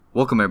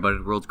Welcome everybody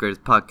to the world's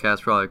greatest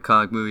podcast for all your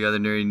comic movie other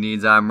nerdy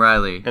needs. I'm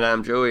Riley. And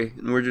I'm Joey.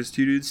 And we're just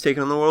two dudes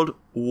taking on the world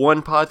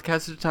one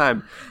podcast at a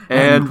time.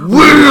 And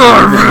we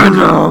are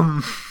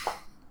Venom!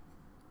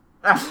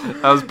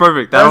 That was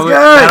perfect. That was good.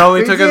 That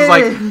only We took did us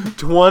it. like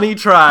 20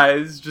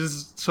 tries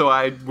just so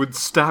I would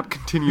stop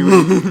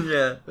continuing.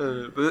 Yeah.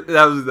 But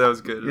that was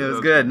good. It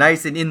was good.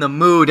 Nice and in the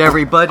mood,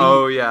 everybody.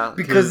 Oh, yeah.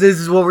 Because this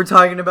is what we're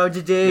talking about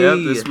today. Yep,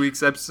 this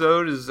week's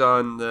episode is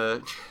on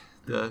the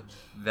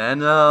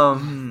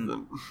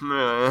Venom.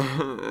 You're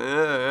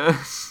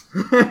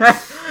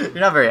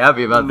not very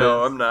happy about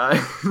No, this. I'm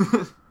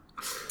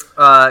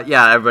not.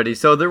 Yeah, everybody.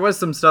 So there was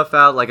some stuff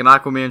out, like an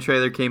Aquaman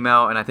trailer came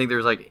out, and I think there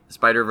was like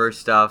Spider-Verse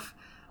stuff.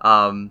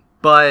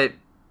 But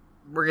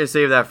we're gonna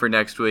save that for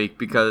next week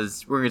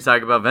because we're gonna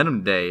talk about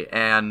Venom Day,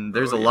 and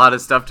there's a lot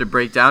of stuff to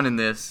break down in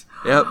this.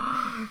 Yep.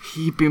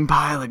 Heaping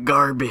pile of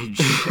garbage.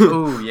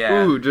 Ooh,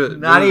 yeah. Ooh,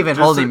 Not even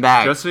holding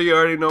back. Just so you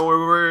already know where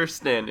we're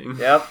standing.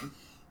 Yep.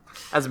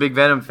 As a big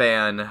Venom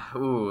fan,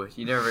 ooh,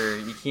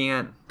 you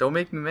can't. Don't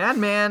make me mad,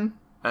 man.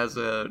 As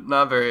a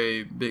not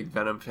very big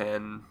Venom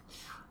fan,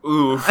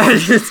 ooh.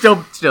 It's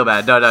still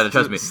bad. No,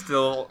 trust me.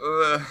 Still,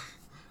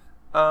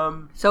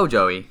 So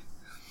Joey.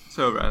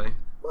 So Riley.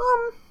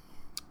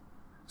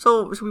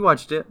 So we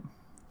watched it,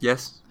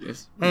 Yes.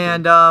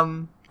 and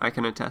I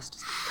can attest.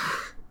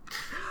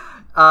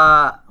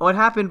 what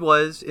happened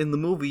was in the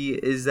movie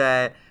is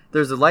that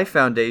there's a Life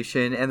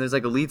Foundation, and there's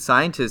like a lead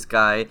scientist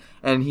guy,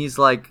 and he's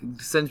like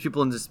sends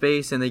people into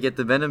space, and they get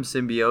the Venom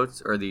symbiotes,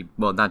 or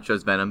not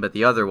just Venom, but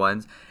the other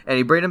ones, and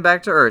he brings them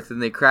back to Earth,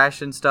 and they crash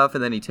and stuff,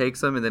 and then he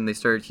takes them, and then they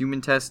start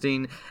human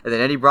testing, and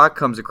then Eddie Brock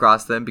comes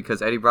across them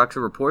because Eddie Brock's a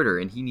reporter,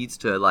 and he needs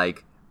to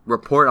like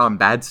report on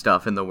bad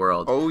stuff in the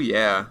world. Oh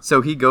yeah. So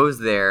he goes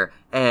there,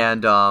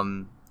 and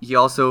he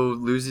also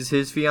loses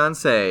his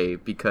fiancée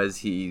because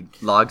he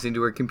logs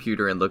into her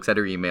computer and looks at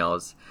her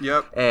emails.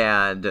 Yep.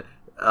 And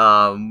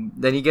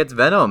then he gets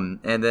Venom,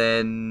 and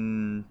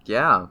then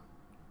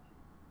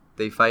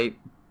they fight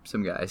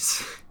some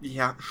guys.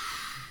 Yeah.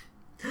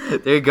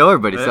 There you go,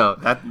 everybody. So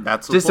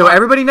that's just so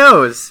everybody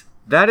knows,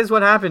 that is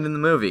what happened in the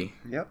movie.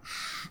 Yep.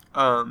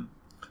 So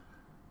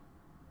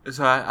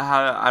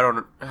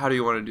how do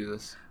you want to do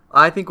this?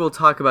 I think we'll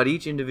talk about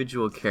each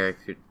individual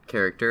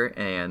character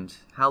and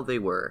how they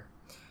were.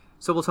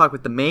 So we'll talk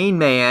with the main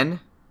man,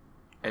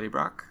 Eddie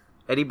Brock.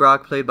 Eddie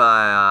Brock, played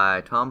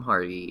by Tom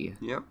Hardy.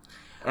 Yep.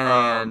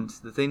 And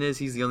the thing is,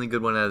 he's the only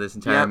good one out of this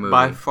entire movie.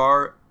 By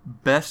far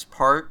best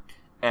part,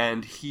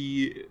 and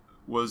he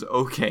was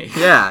okay.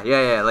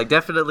 Yeah. Like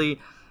definitely,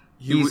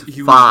 he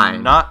fine.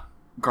 Was not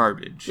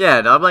garbage.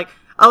 Yeah, no, I'm like,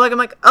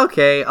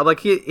 okay. I'm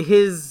like,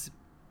 his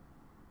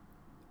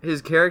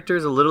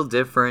character's a little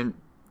different.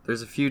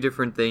 There's a few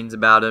different things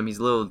about him. He's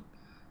a little,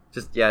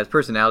 his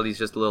personality's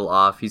just a little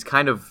off. He's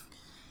kind of,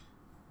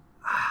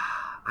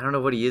 I don't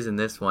know what he is in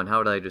this one. How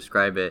would I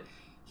describe it?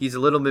 He's a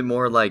little bit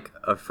more like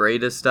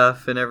afraid of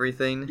stuff and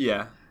everything.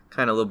 Yeah.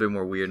 Kind of a little bit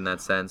more weird in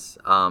that sense.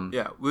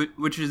 Yeah,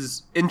 which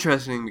is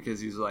interesting because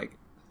he's like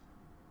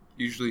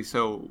usually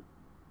so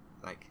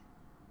like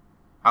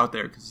out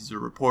there because he's a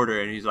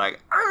reporter and he's like,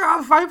 I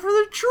gotta fight for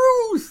the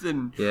truth,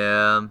 and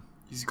yeah,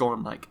 he's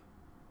going like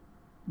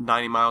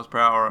 90 miles per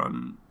hour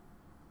on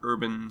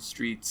urban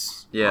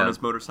streets on his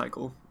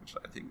motorcycle, which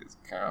I think is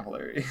kind of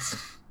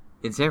hilarious.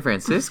 In San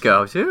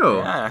Francisco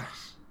too. Yeah.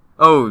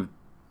 Oh,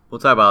 we'll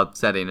talk about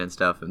setting and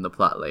stuff in the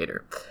plot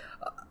later.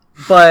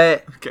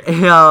 But Okay.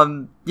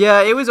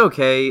 Yeah, it was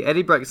okay.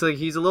 Eddie Brock, so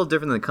he's a little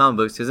different than the comic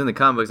books, because in the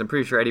comic books, I'm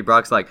pretty sure Eddie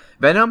Brock's like,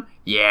 Venom?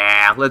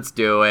 Yeah, let's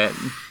do it.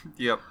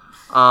 Yep.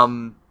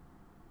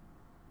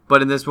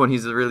 But in this one,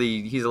 he's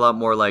a lot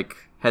more like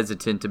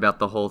hesitant about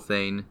the whole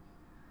thing.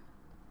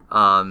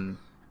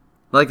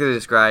 Like to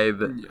describe,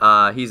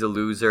 he's a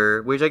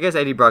loser, which I guess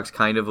Eddie Brock's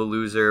kind of a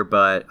loser,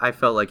 but I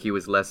felt like he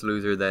was less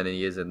loser than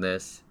he is in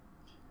this.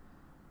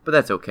 But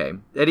that's okay.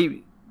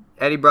 Eddie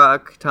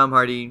Brock, Tom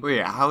Hardy.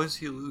 Wait, how is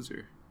he a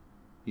loser?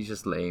 He's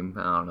just lame.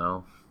 I don't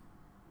know.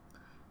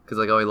 Because,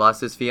 he lost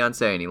his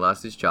fiancée and he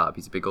lost his job.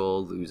 He's a big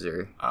old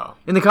loser. Oh.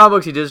 In the comic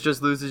books, he does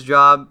just lose his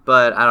job,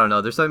 but I don't know.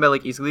 There's something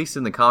about, at least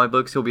in the comic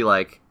books, he'll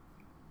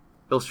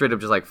straight up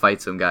just,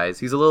 fight some guys.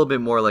 He's a little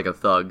bit more like a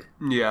thug.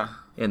 Yeah.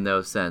 In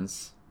those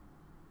sense.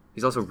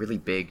 He's also really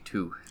big,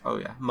 too. Oh,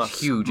 yeah. He's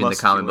huge in the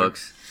comic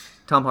books.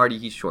 Tom Hardy,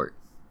 he's short.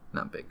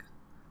 Not big.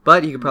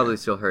 But he could probably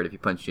still hurt if he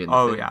punched you in the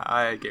Oh, thing. yeah,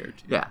 I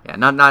guarantee. Yeah.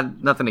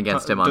 Nothing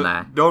against him on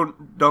that.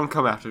 Don't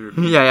come after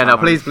me. Yeah, no,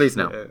 please,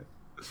 no. Yeah.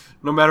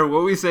 No matter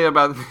what we say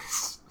about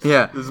this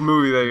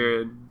movie that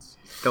you're in.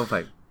 Don't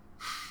fight.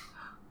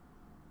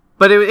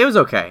 But it was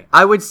okay.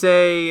 I would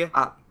say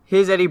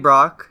his Eddie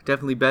Brock,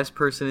 definitely best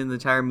person in the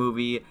entire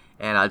movie,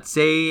 and I'd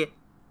say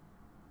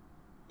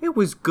it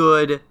was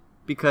good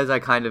because I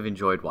kind of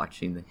enjoyed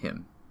watching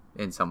him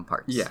in some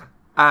parts. Yeah.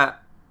 I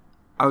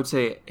would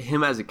say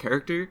him as a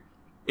character,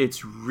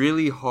 it's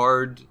really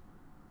hard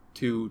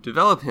to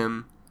develop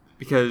him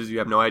because you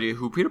have no idea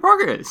who Peter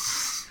Parker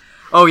is.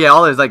 Oh, yeah,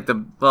 all there's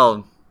the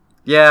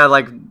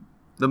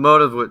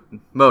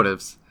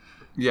motives.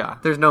 Yeah.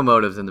 There's no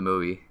motives in the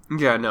movie.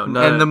 Yeah, no,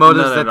 and the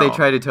motives none that at they all.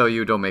 try to tell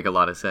you don't make a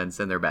lot of sense,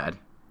 and they're bad.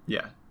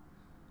 Yeah.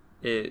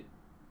 It.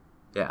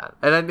 Yeah,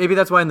 and then maybe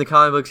that's why in the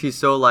comic books he's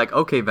so like,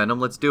 okay, Venom,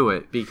 let's do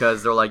it,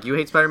 because they're like, you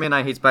hate Spider-Man,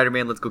 I hate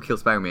Spider-Man, let's go kill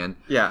Spider-Man.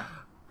 Yeah.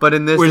 But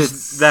in this, Which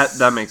it's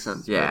that makes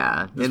sense.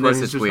 Yeah, This in one, this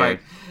he's it's just weird.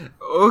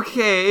 like,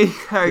 okay,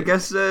 I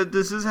guess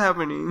this is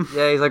happening.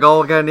 Yeah, he's like,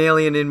 oh, I got an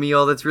alien in me.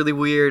 Oh, that's really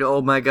weird.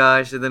 Oh my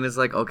gosh. And then it's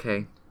like,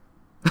 okay.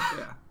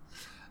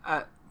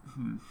 Yeah.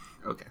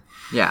 Okay.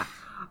 Yeah.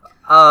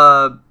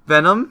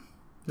 Venom,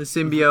 the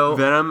symbiote.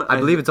 Venom. I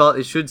believe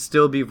it should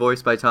still be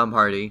voiced by Tom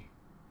Hardy.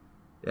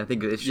 I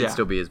think it should Yeah.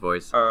 still be his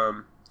voice.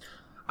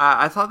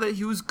 I thought that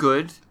he was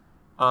good.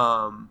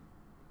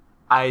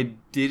 I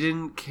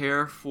didn't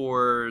care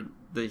for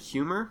the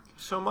humor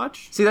so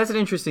much. See, that's an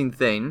interesting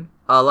thing.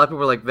 A lot of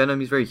people are like, Venom,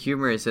 he's very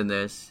humorous in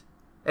this.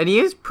 And he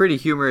is pretty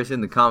humorous in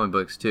the comic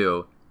books,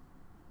 too.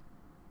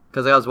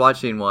 Because I was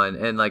watching one,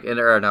 and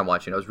or not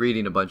watching, I was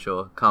reading a bunch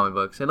of comic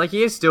books. And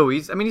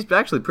he's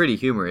actually pretty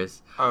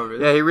humorous. Oh,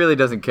 really? Yeah, he really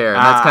doesn't care, and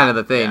that's kind of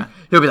the thing. yeah.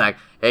 He'll be like,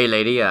 hey,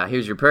 lady,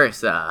 here's your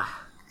purse. Yeah,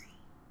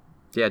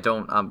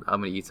 I'm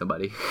gonna eat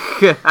somebody.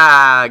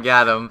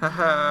 Got him.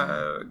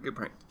 Good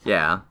prank.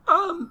 Yeah.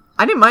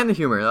 I didn't mind the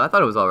humor, though. I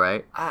thought it was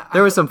alright.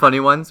 There were some funny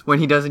ones. When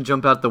he doesn't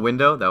jump out the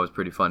window, that was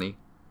pretty funny.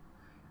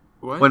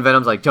 What? When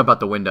Venom's like, jump out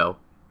the window.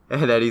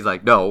 And Eddie's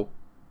like, no.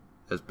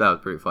 That was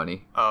pretty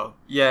funny. Oh,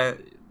 yeah,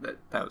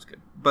 that was good.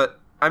 But,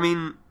 I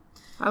mean,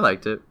 I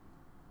liked it.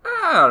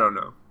 I don't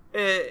know.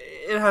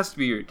 It has to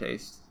be your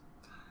taste.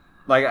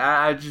 Like,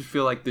 I just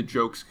feel like the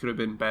jokes could have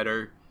been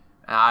better.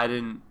 I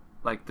didn't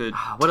like the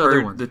What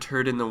other ones? the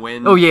turd in the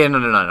wind. Oh, yeah, no.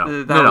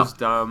 That was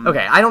dumb.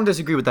 Okay, I don't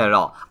disagree with that at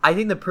all. I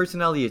think the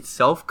personality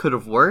itself could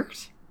have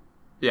worked.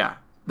 Yeah.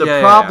 The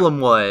Yeah, problem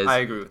was I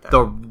agree with that.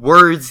 the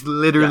words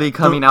literally Yeah,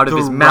 coming out of the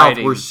his mouth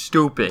writing- were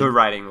stupid. The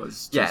writing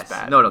was just yes.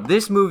 bad. No.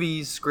 This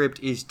movie's script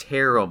is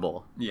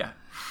terrible. Yeah.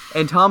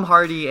 And Tom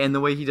Hardy and the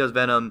way he does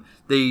Venom,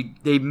 they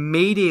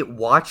made it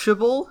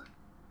watchable,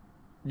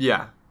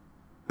 Yeah.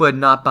 but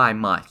not by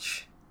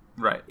much.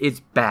 Right.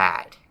 It's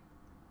bad.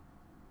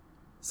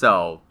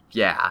 So,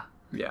 yeah.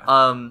 Yeah.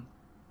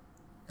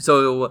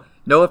 So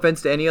no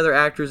offense to any other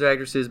actors or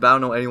actresses, but I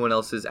don't know anyone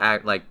else's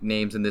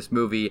names in this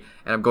movie,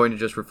 and I'm going to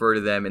just refer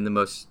to them in the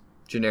most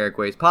generic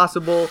ways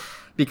possible,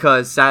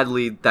 because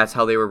sadly that's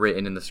how they were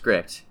written in the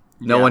script.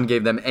 No Yeah. one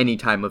gave them any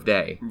time of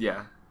day.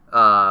 Yeah.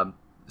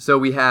 So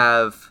we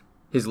have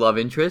his love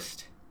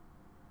interest.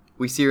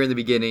 We see her in the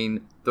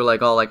beginning. They're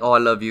like, oh, I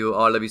love you.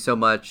 Oh, I love you so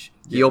much.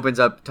 He Yeah. opens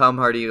up, Tom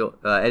Hardy,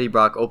 Eddie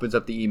Brock opens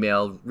up the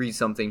email, reads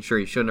something. Sure,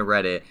 he shouldn't have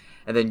read it.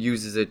 And then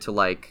uses it to,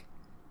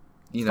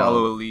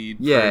 Follow a lead.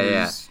 Yeah, for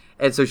yeah. his-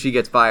 And so she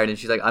gets fired, and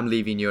she's like, I'm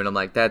leaving you. And I'm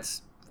like,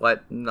 that's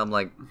what? And I'm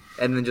like,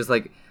 and then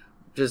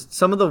just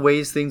some of the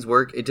ways things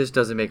work, it just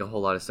doesn't make a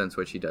whole lot of sense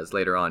what she does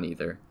later on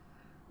either.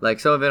 Like,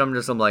 some of it,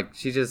 I'm like,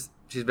 she's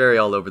very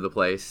all over the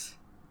place.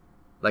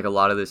 Like a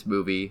lot of this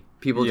movie.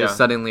 People Yeah. just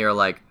suddenly are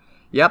like,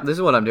 yep, this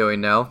is what I'm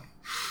doing now.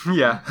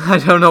 Yeah. I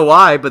don't know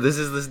why, but this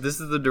is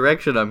the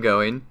direction I'm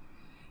going.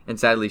 And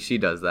sadly, she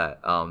does that.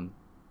 I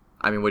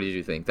mean, what did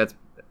you think?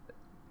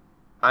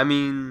 I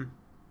mean,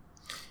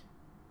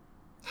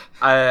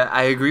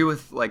 I agree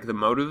with the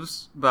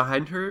motives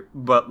behind her,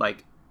 but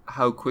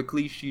how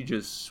quickly she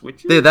just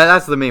switches.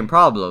 That's the main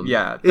problem.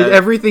 Yeah,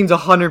 Everything's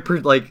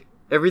 100%,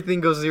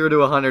 everything goes 0 to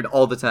 100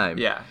 all the time.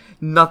 Yeah,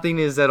 Nothing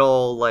is at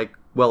all,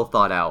 well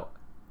thought out.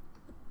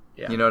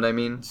 yeah. You know what I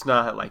mean? It's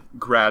not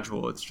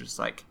gradual. It's just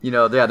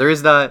There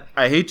is that.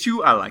 I hate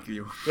you. I like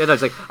you. Yeah, no,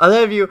 it's like, I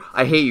love you,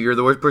 I hate you, you're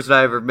the worst person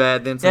I ever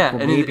met. Then it's Yeah, like,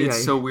 well, and maybe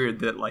it's so weird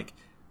that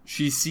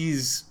she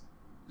sees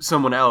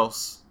someone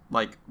else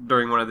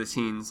during one of the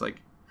scenes.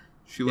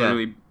 She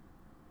literally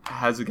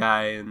has a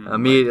guy and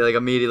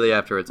immediately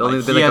afterwards.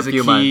 Only been he a has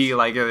few a months. key.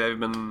 I've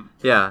been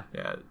Yeah.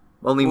 yeah.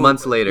 Only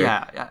months later.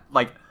 Yeah.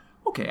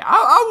 Okay,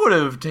 I would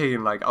have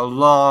taken a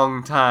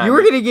long time. You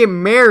were gonna get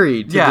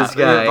married to this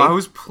guy. If I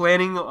was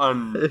planning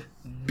on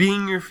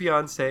being your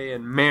fiance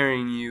and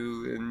marrying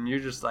you, and you're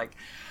just I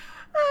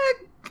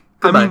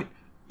Goodbye.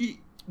 mean,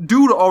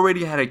 dude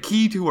already had a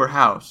key to her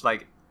house.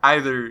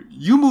 Either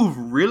you move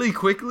really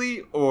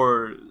quickly,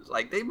 or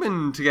they've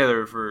been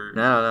together for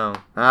I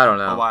don't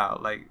know. a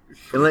while.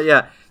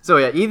 Yeah. So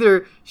yeah,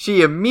 either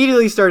she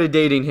immediately started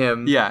dating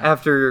him Yeah.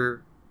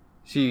 after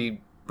she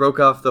broke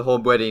off the whole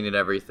wedding and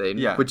everything,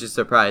 Yeah. which is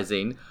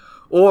surprising,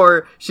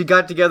 or she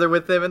got together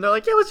with him and they're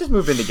like, yeah, let's just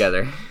move in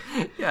together.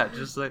 yeah,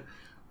 just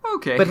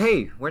okay. But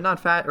hey, we're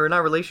not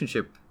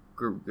relationship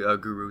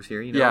gurus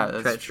here, you know. Yeah,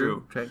 that's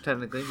true.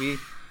 Technically,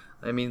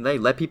 they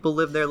let people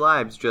live their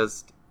lives.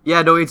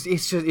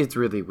 It's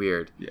really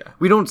weird. Yeah.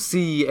 We don't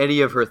see any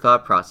of her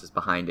thought process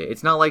behind it.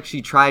 It's not like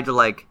she tried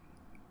to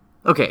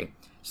okay.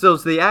 So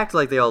they act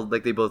like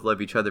they both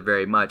love each other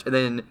very much, and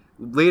then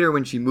later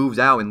when she moves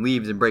out and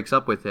leaves and breaks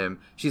up with him,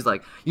 she's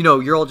like,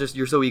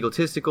 you're so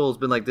egotistical. It's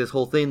been this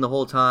whole thing the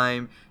whole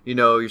time.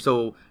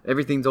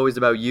 Everything's always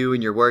about you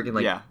and your work, and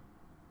yeah.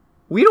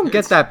 we don't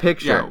get that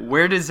picture. Yeah,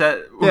 where does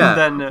that? Yeah,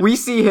 Then we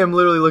see him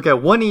literally look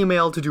at one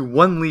email to do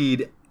one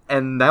lead,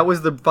 and that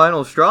was the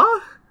final straw.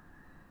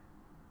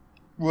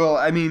 Well,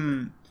 I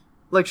mean,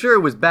 Like, sure, it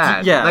was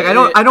bad. Yeah, Like,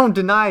 I don't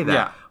deny that.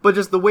 Yeah. But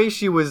just the way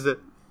she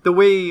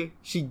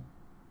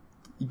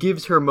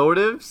gives her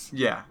motives.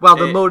 yeah. Well,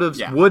 the motives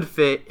yeah. would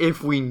fit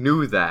if we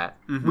knew that.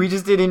 Mhm. We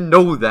just didn't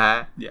know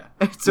that. Yeah.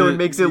 So it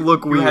makes it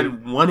look You weird.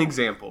 had one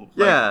example.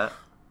 Like, Yeah.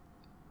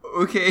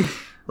 okay.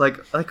 Like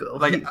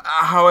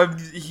How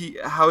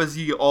has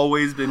he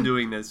always been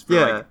doing this for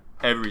Yeah. like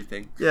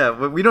everything? yeah,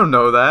 but we don't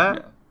know that.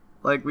 Yeah.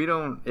 Like, we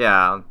don't.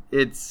 Yeah,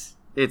 it's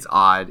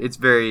odd. It's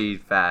very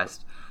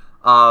fast.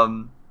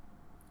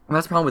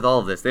 That's the problem with all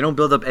of this. They don't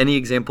build up any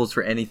examples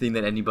for anything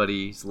that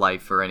anybody's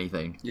life or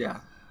anything. Yeah.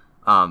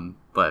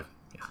 But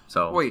yeah.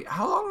 So Wait,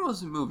 how long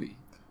was the movie?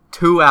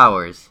 2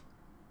 hours,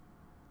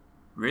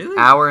 Really?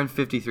 hour and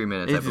 53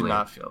 minutes. It I did believe.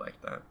 not feel like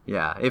that.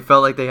 Yeah, it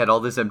felt like they had all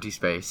this empty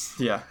space.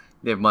 Yeah.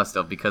 They must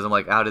have, because I'm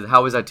like,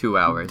 how is that 2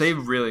 hours? They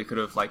really could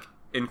have like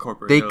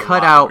incorporated. They a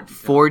cut lot more out detail.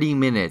 40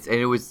 minutes, and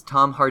it was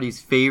Tom Hardy's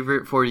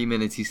favorite 40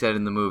 minutes he said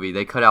in the movie.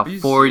 They cut out Are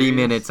you 40 serious?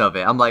 minutes of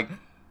it. I'm like,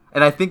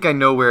 and I think I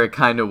know where it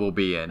kind of will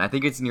be in. I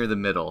think it's near the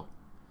middle,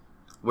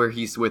 where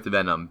he's with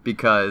Venom,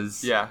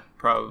 because Yeah,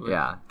 probably.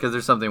 yeah, because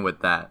there's something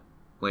with that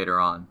later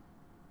on.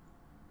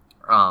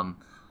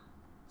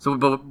 So,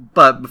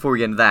 but before we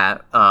get into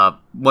that,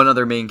 one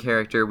other main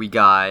character we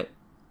got,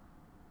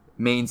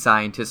 main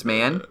scientist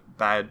man.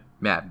 Bad.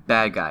 Yeah,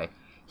 bad guy.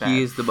 Bad.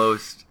 He is the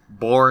most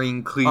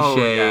boring,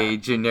 cliche, yeah.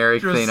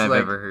 generic Just thing I've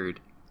like- ever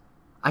heard.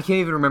 I can't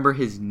even remember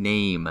his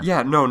name.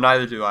 Yeah. No,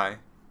 neither do I.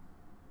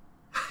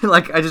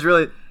 Like, I just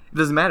really, it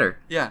doesn't matter.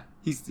 Yeah.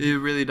 He's It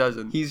really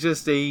doesn't. he's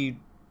just a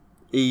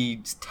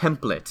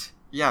template.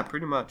 Yeah,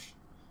 pretty much.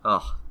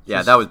 Oh, yeah,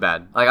 Just- that was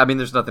bad. Like, I mean,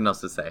 there's nothing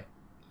else to say.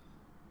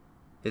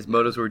 His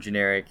motives were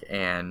generic,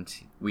 and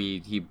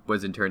he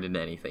wasn't turned into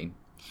anything.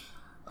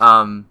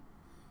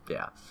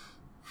 Yeah.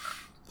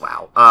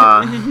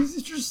 Wow.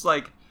 He's just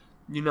like,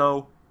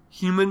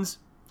 humans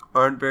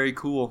aren't very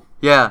cool,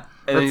 Yeah.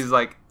 and that's he's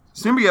like,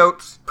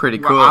 symbiotes. pretty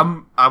well,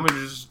 cool. I'm gonna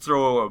just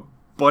throw a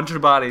bunch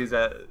of bodies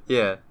at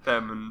Yeah.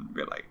 them and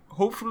be like,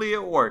 hopefully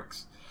it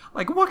works.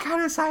 Like, what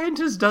kind of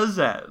scientist does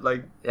that?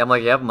 Like, I'm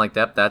like, yep, I'm like,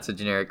 that's a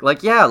generic.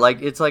 Like, yeah, like,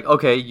 it's like,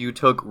 okay, you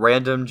took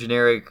random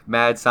generic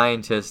mad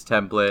scientist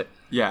template,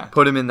 yeah,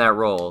 put him in that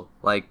role.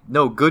 Like,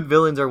 no, good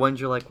villains are ones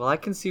you're like, well, I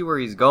can see where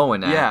he's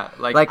going at. yeah.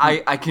 Like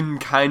I can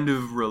kind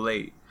of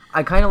relate.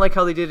 I kind of like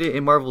how they did it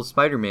in Marvel's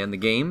Spider-Man, the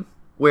game,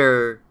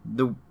 where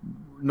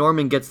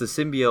Norman gets the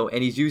symbiote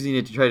and he's using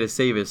it to try to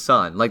save his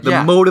son. Like, the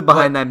Yeah, motive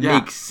behind but- that yeah.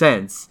 makes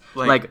sense.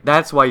 Like,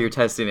 that's why you're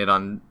testing it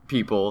on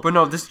people. But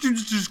no, this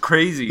dude's just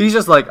crazy. He's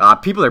just like,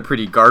 people are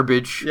pretty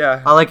garbage.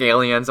 Yeah. I like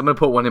aliens. I'm gonna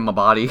put one in my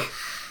body.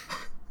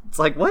 It's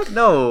like, what?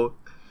 No.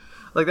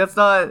 Like, that's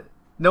not...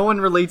 No one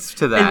relates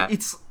to that. And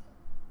it's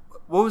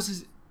what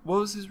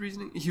was his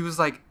reasoning? He was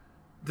like,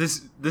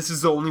 this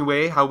is the only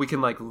way how we can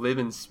like live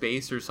in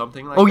space or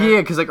something like Oh that.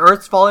 yeah, because like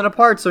Earth's falling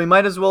apart, so we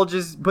might as well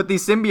just put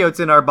these symbiotes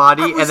in our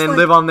body I and was then like-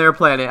 live on their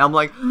planet. I'm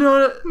like,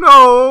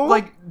 No,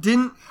 like,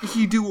 didn't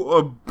he do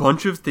a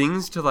bunch of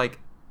things to like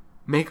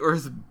make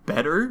Earth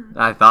better?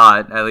 I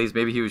thought at least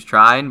maybe he was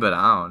trying, but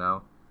I don't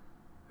know.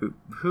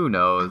 Who I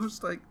knows?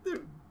 was like,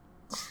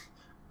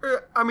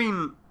 I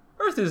mean,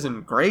 Earth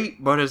isn't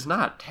great, but it's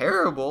not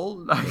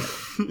terrible.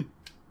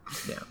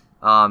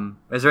 Yeah.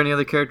 Is there any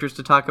other characters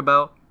to talk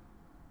about?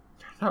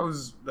 that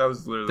was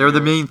literally. They're the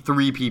it. main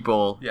three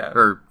people. Yeah.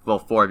 Or well,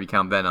 four if you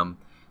count Venom.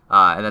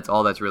 And that's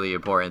all that's really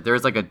important.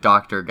 There's like a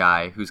doctor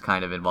guy who's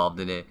kind of involved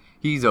in it.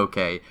 He's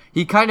okay.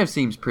 He kind of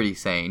seems pretty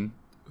sane.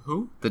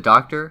 Who? The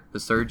doctor, the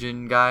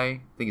surgeon guy.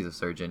 I think he's a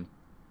surgeon.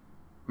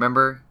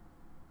 Remember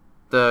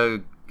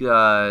the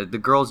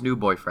girl's new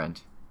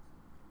boyfriend.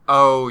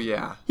 Oh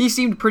yeah. He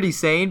seemed pretty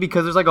sane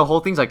because there's like a whole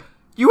thing's like,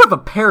 you have a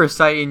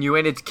parasite in you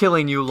and it's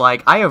killing you.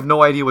 Like, I have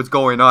no idea what's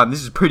going on.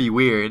 This is pretty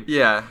weird.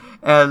 Yeah.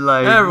 And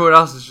like, And everyone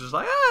else is just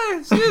like,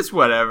 it's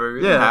whatever.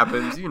 It Yeah.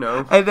 happens,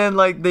 and then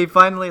like they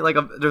finally like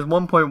there's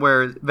one point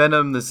where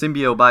Venom the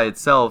symbiote by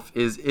itself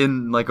is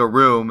in like a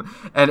room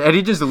and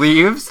Eddie just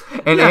leaves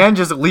and Yeah. Anne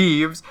just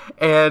leaves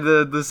and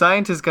the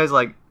scientist guy's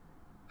like,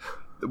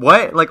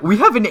 what? Like, we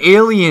have an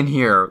alien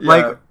here. Yeah.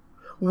 Like,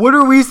 what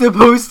are we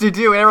supposed to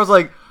do? And everyone's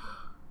like,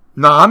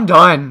 nah, I'm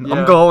done. Yeah.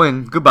 I'm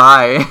going.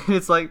 Goodbye.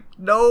 It's like,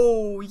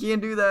 no, you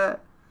can't do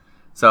that.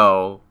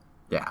 So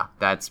yeah,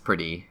 that's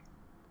pretty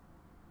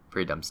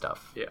dumb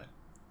stuff. Yeah.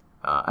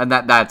 And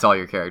that's all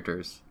your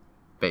characters,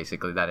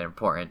 basically, that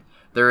important.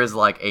 There is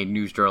like a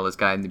news journalist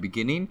guy in the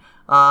beginning.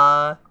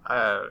 I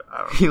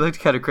don't He looked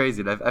kind of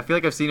crazy. And I feel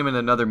like I've seen him in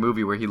another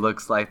movie where he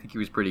looks like, I think he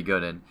was pretty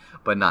good in,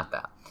 but not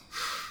that.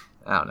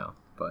 I don't know,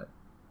 but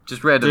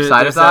just random side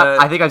of There's thought.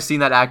 a- I think I've seen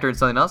that actor in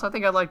something else. I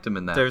think I liked him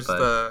in that. There's but...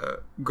 the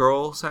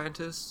girl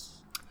scientist.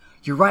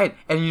 You're right,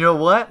 and you know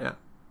what? Yeah.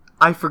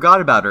 I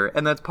forgot about her,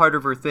 and that's part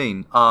of her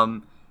thing.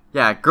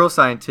 Yeah, girl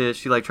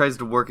scientist. She like tries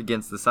to work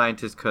against the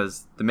scientist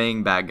because the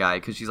main bad guy.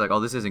 Because she's like, "Oh,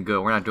 this isn't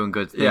good. We're not doing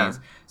good things." Yeah.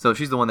 So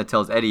she's the one that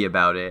tells Eddie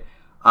about it.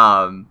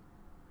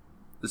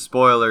 The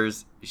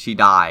spoilers. She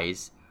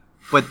dies,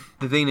 But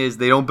the thing is,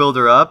 they don't build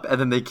her up, and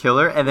then they kill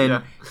her, and then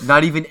Yeah.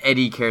 not even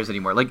Eddie cares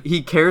anymore. Like,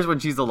 he cares when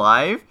she's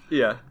alive,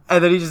 Yeah.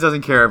 and then he just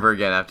doesn't care of her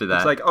again after that.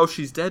 It's like, oh,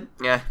 she's dead?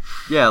 Yeah.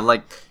 yeah,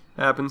 like,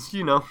 Happens,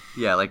 you know.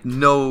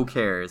 no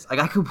cares. Like,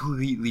 I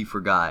completely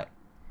forgot.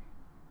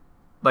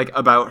 Like,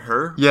 about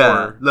her?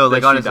 Yeah, Or no, that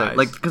like, she honestly, dies?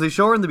 like, because they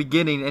show her in the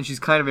beginning, and she's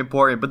kind of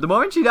important, but the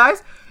moment she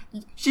dies,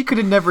 she could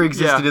have never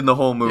existed Yeah. in the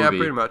whole movie. Yeah,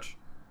 pretty much.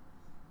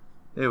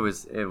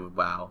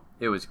 Wow.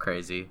 It was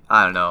crazy.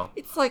 I don't know.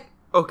 It's like,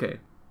 okay.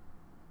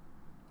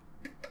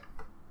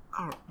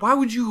 I don't know. Why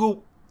would you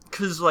go...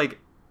 Because, like,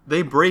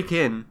 they break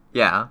in,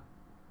 Yeah.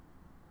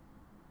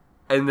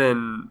 and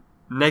then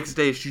next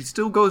day she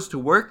still goes to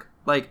work?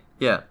 Like,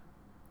 Yeah.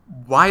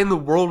 why in the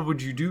world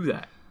would you do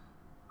that?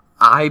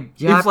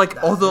 Yeah. If,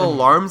 like, all the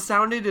alarms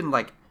sounded and,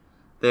 like,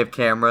 They have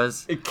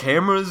cameras.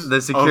 cameras... The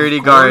security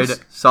of guard course,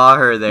 saw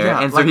her there,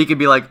 Yeah, and so like, he could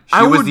be like, she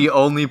I was would- the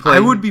only place. I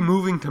would be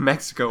moving to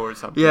Mexico or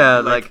something. Yeah,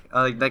 like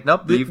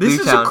nope, leave, this leave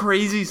is town. a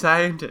crazy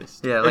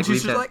scientist. Yeah, and like, she's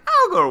leave just town. like,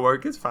 I'll go to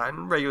work. It's fine,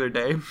 regular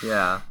day.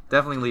 Yeah,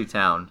 definitely leave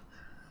town.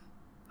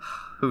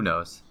 Who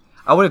knows?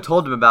 I would have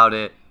told him about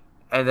it,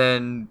 and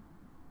then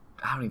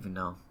I don't even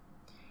know.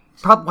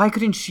 Why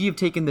couldn't she have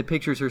taken the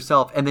pictures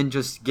herself and then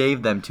just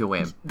gave them to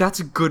him? That's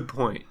a good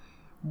point.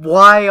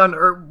 Why on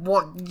earth?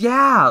 What?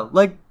 Yeah,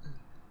 like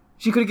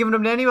she could have given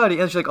them to anybody,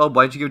 and she's like, "Oh,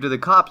 why didn't you give it to the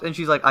cops?" And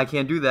she's like, "I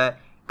can't do that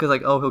because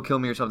like, oh, he'll kill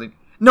me or something."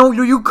 No,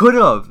 you could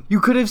have. You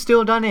could have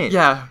still done it.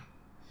 Yeah.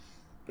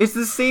 It's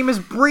the same as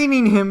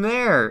bringing him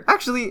there.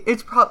 Actually,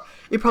 it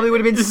probably would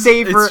have been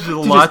safer. It's a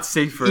to lot just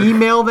safer.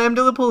 Email them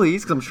to the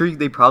police because I'm sure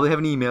they probably have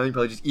an email. You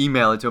probably just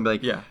email it to them, be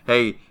like, Yeah.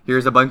 "Hey,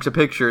 here's a bunch of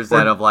pictures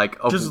that of like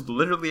Just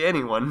literally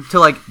anyone. to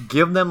like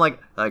give them like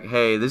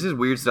hey, this is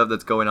weird stuff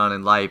that's going on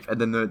in life,"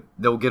 and then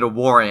they'll get a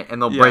warrant and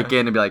they'll Yeah. break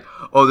in and be like,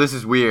 "Oh, this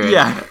is weird."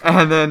 Yeah.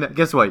 And then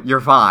guess what? You're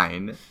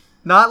fine.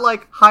 Not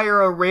like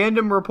hire a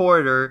random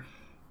reporter.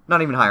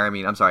 Not even hire. I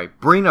mean, I'm sorry.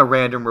 Bring a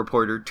random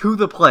reporter to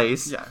the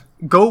place. Yeah.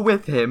 Go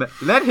with him.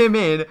 Let him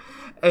in.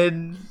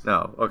 And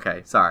no,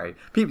 okay, sorry.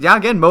 People, yeah,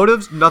 again,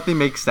 motives. Nothing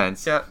makes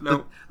sense. Yeah,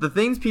 no. The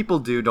things people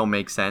do don't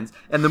make sense,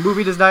 and the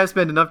movie does not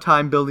spend enough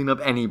time building up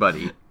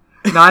anybody.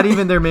 Not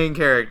even their main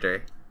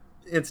character.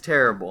 It's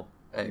terrible.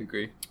 I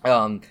agree.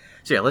 So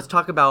yeah, let's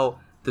talk about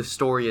the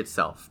story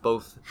itself,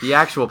 both the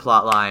actual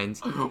plot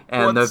lines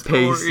and What the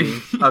story?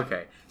 pacing.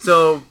 Okay,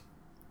 so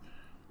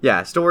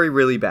yeah, story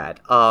really bad.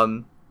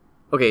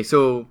 Okay,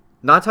 so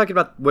not talking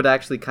about what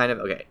actually kind of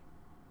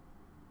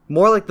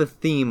more like the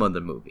theme of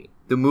the movie.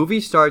 The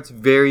movie starts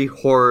very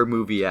horror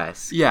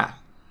movie-esque. Yeah.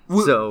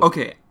 So-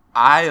 okay,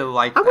 I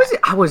like that.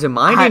 I wasn't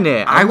minding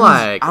it. I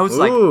I was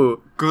ooh, like,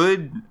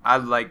 good. I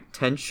like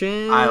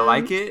tension. I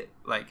like it.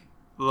 Like,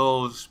 a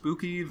little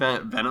spooky.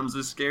 Venom's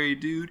a scary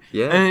dude.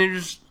 Yeah. And then it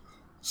just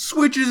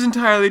switches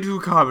entirely to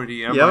a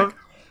comedy. And I'm Yep. like,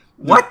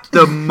 what?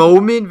 The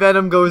moment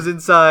Venom goes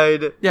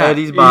inside Yeah,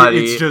 Eddie's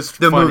body, it's just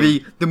the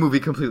funny. movie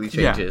completely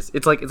changes.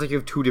 It's like you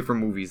have two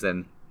different movies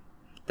then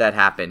that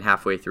happen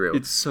halfway through.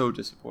 It's so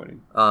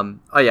disappointing.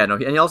 Oh yeah, no,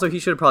 and also he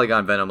should have probably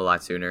gotten Venom a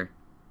lot sooner.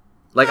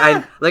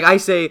 I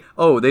say,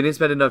 oh, they didn't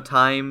spend enough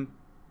time,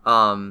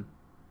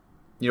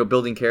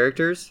 building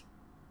characters.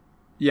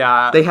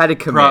 Yeah. They had to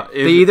commit.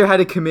 if- They either had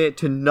to commit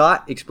to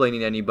not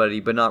explaining anybody,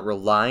 but not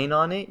relying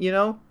on it,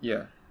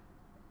 Yeah.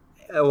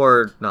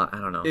 or not. I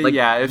don't know. Like,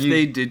 yeah, if you-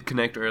 they did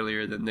connect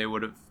earlier, then they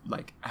would have,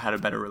 like, had a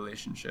better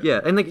relationship. yeah,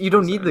 and like you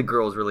don't need So- the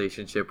girl's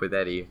relationship with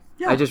Eddie.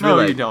 Yeah, I just no,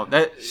 realized you don't.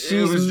 It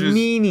she's was just,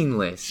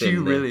 meaningless. She in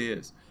there. really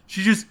is.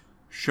 She just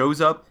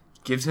shows up,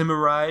 gives him a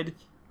ride.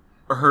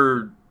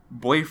 Her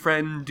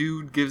boyfriend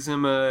dude gives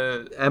him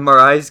a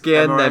MRI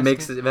scan MRI that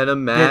makes scan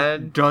Venom that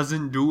mad.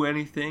 doesn't do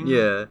anything.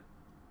 Yeah.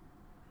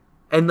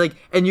 And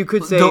you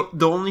could say,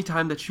 the only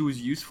time that she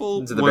was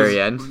useful To the was very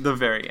end? The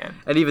very end.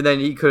 and even then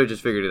he could have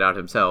just figured it out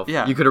himself.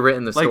 Yeah. You could have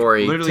written the Like,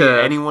 story literally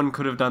to anyone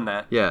could have done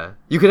that. yeah.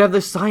 You could have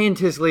the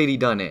scientist lady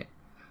done it.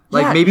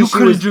 Like Yeah, maybe you she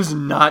could was have just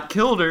not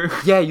killed her.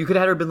 yeah. You could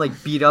have had her been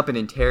like beat up and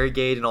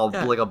interrogated and all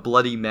Yeah. like a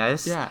bloody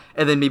mess. Yeah.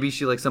 And then maybe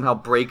she like somehow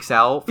breaks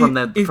out from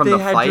If the they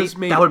had fight. just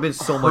made That would have been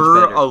so much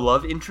her better. a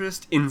love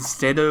interest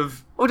instead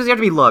of Oh, does he have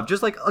to be love?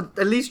 Just like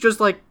at least just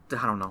like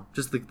I don't know,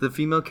 just the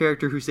female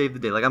character who saved the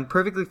day. Like I'm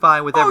perfectly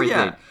fine with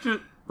everything. Oh, yeah.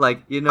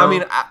 Like I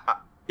mean,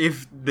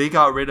 if they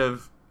got rid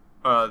of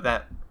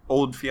that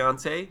old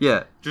fiance,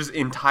 yeah, just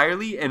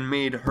entirely and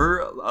made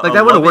her like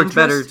that would have worked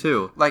better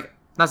too. Like,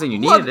 Not saying you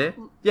Love- needed it.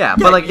 Yeah,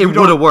 Yeah, but like it you would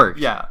have don't- worked.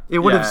 yeah, it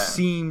would have yeah.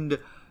 seemed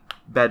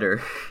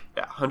better.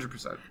 yeah,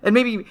 100%. And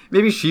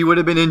maybe she would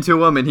have been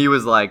into him, and he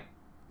was like,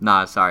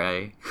 "Nah,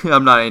 sorry,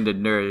 I'm not into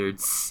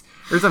nerds,"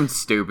 or something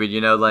stupid.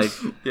 Like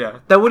Yeah.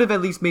 that would have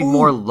at least made Ooh,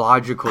 more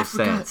logical I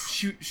forgot. sense.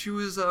 She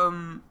was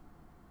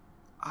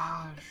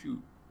shoot.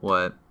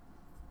 What?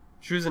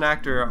 She was an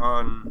actor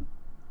on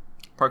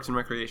Parks and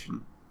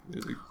Recreation.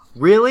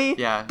 Really?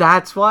 Yeah.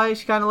 That's why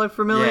she kind of looked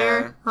familiar.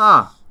 Yeah.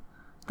 Huh?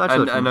 Thought she I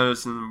looked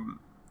noticed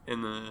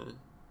in the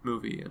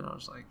movie, and I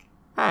was like,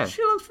 Hey.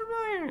 she looks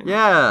familiar.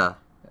 Yeah.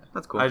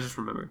 That's cool. I just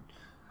remembered.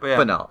 But yeah.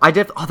 But no, that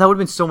would have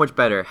been so much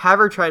better. Have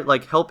her try to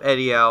like help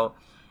Eddie out,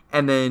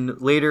 And then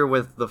later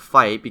with the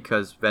fight,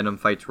 because Venom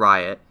fights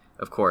Riot,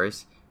 of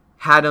course,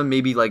 had him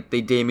maybe, like,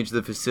 they damage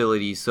the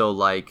facility, so,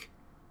 like,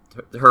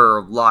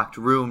 her locked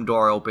room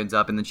door opens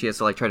up, and then she has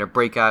to, like, try to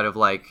break out of,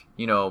 like,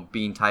 you know,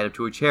 being tied up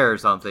to a chair or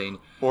something.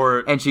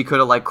 And she could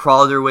have, like,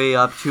 crawled her way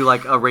up to,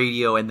 like, a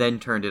radio and then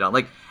turned it on.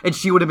 Like, and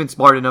she would have been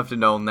smart enough to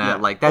know that. Yeah.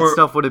 Like, that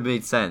stuff would have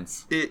made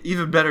sense.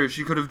 Even better,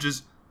 she could have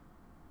just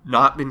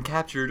not been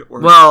captured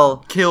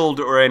or killed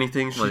or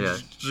anything. She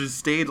just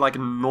stayed like a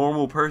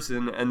normal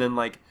person, and then,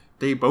 like,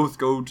 they both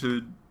go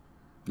to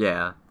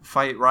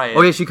fight Riot.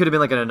 Okay, she could have been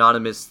like an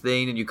anonymous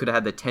thing, and you could have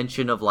had the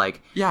tension of,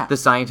 like, the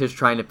scientist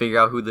trying to figure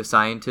out who the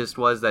scientist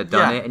was that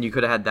done it, and you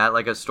could have had that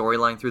like a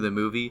storyline through the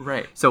movie.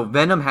 Right. So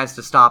Venom has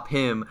to stop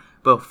him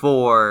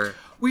before...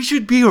 We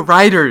should be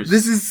writers.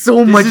 This is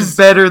so much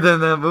better than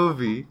that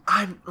movie.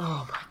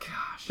 Oh my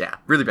gosh. Yeah,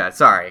 really bad.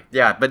 Sorry.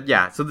 Yeah, but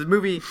yeah, so the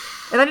movie...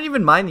 And I didn't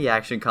even mind the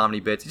action comedy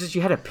bits. It's just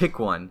you had to pick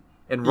one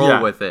and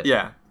roll with it.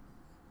 Yeah.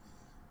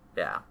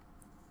 Yeah.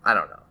 I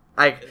don't know.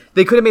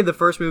 They could have made the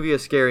first movie a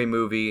scary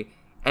movie,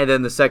 and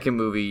then the second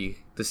movie,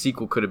 the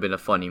sequel could have been a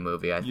funny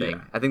movie, I think.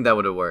 Yeah. I think that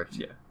would have worked.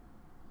 Yeah.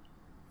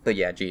 But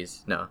yeah,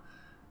 geez, no.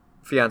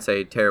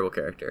 Fiancé, terrible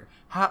character.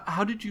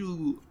 How did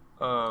you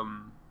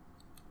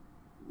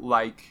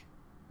like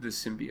the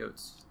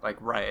symbiotes, like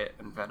Riot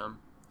and Venom?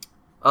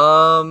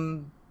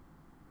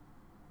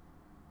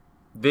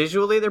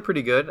 Visually, they're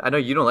pretty good. I know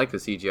you don't like the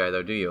CGI,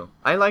 though, do you?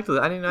 I didn't mind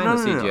the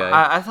CGI. No.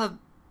 I thought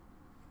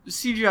the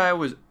CGI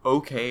was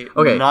okay.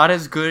 Not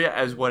as good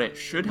as what it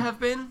should have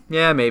been.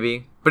 Yeah,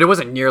 maybe. But it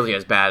wasn't nearly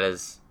as bad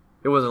as...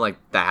 It wasn't, like,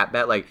 that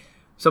bad. Like,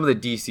 some of the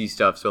DC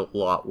stuff's a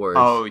lot worse.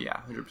 Oh,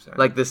 yeah, 100%.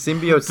 Like, the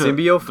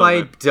symbiote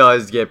fight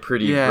does get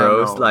pretty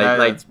gross. No,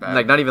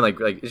 like not even, like,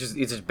 it's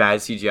just bad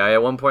CGI.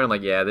 At one point, I'm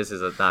like, yeah, this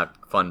is not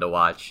fun to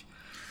watch.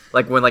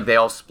 Like, when, like, they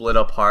all split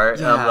apart.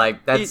 Yeah, I'm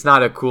like, that's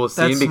not a cool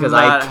scene because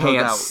I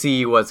can't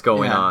see what's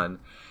going on.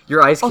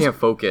 Your eyes can't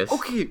focus.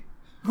 Okay,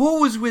 what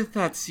was with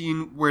that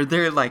scene where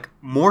they're, like,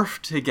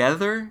 morphed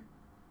together?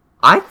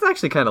 I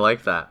actually kind of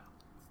like that.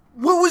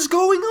 What was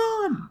going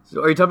on?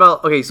 So are you talking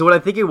about... Okay, so what I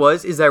think it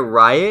was is that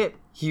Riot,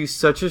 he was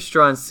such a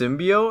strong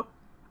symbiote,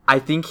 I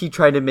think he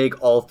tried to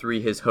make all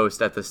three his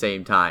host at the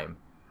same time.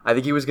 I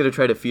think he was going to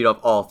try to feed off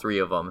all three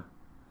of them.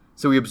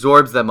 So he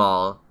absorbs them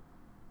all.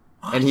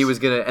 What? And he was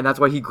going to... And that's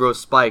why he grows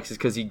spikes, is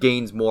because he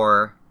gains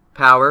more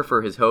power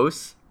for his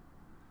hosts.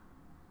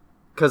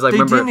 Because they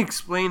didn't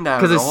explain that.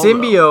 Because a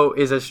symbiote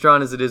is as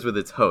strong as it is with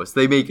its host.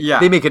 They make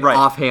an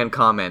offhand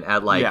comment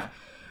at, like,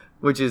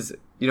 which is,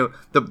 you know,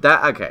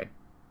 okay.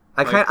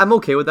 I'm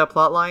okay with that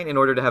plot line in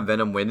order to have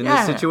Venom win in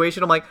this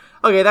situation. I'm like,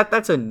 okay,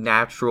 that's a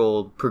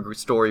natural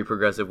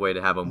progressive way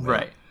to have him win.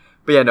 Right.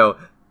 But yeah, no.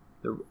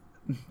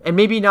 And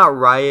maybe not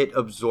Riot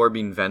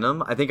absorbing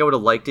Venom. I think I would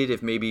have liked it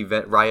if maybe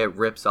Riot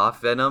rips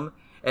off Venom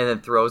and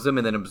then throws him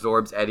and then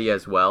absorbs Eddie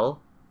as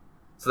well.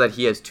 So that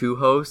he has two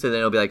hosts, and then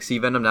it'll be like, see,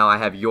 Venom, now I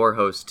have your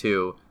host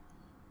too.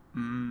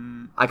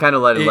 I kind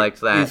of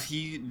liked that. If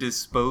he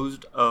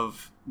disposed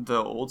of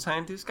the old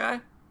scientist guy,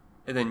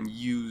 and then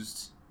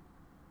used...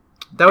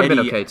 That would have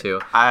been okay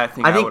too. I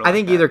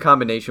think either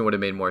combination would have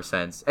made more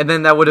sense. And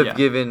then that would have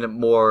given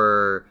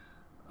more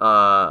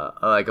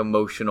like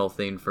emotional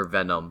thing for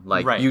Venom.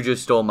 Like, you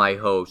just stole my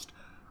host.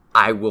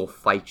 I will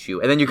fight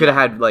you. And then you could have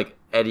had, like,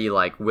 Eddie,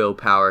 like,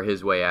 willpower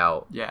his way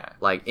out. Yeah.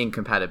 Like,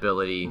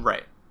 incompatibility.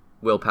 Right.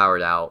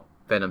 Willpowered out.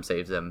 Venom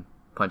saves him.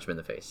 Punch him in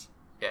the face.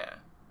 Yeah.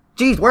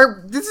 Jeez,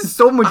 this is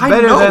so much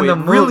better than the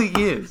movie. It really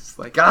is.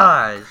 Like,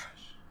 gosh.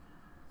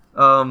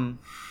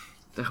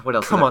 What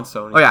else? Come on,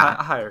 Sony. Oh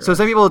yeah. So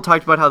some people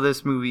talked about how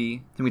this movie.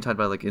 I think we talked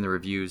about, like, in the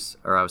reviews,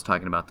 or I was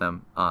talking about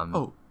them.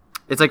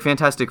 It's like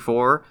Fantastic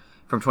Four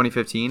from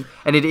 2015,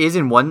 and it is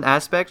in one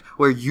aspect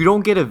where you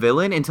don't get a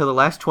villain until the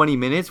last 20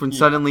 minutes when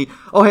suddenly,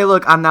 oh hey,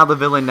 look, I'm now the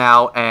villain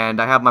now,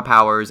 and I have my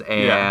powers,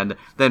 and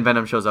then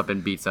Venom shows up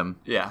and beats him.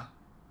 Yeah.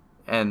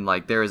 And,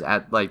 like, there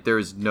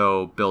is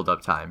no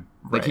build-up time.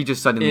 Like, he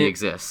just suddenly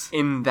exists.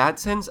 In that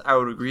sense, I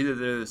would agree that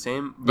they're the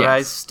same, but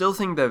I still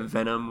think that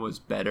Venom was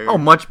better. Oh,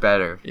 much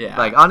better. Yeah.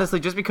 Like, honestly,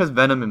 just because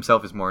Venom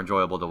himself is more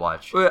enjoyable to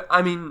watch. But,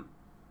 I mean,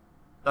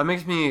 that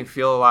makes me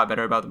feel a lot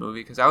better about the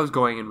movie, because I was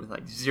going in with,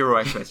 like, zero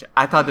expectation.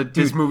 I thought that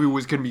this movie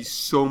was going to be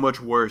so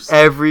much worse.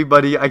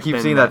 Everybody, I keep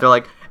seeing that. They're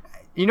like,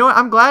 you know what,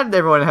 I'm glad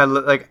everyone had,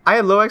 like, I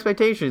had low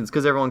expectations,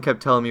 because everyone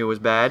kept telling me it was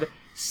bad.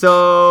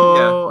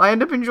 So, I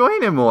end up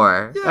enjoying it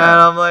more. Yeah. And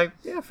I'm like,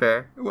 yeah,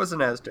 fair. It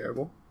wasn't as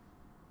terrible.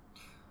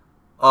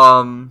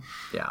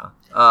 Yeah.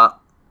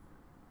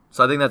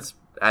 So I think that's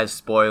as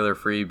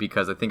spoiler-free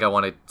because I think I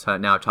want to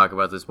now talk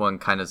about this one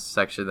kind of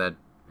section that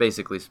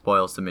basically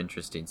spoils some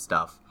interesting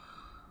stuff.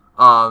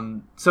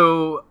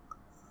 So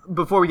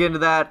before we get into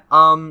that,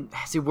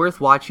 is it worth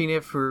watching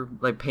it for,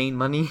 like, paying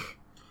money?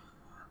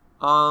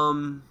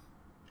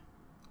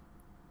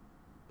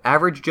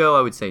 Average Joe,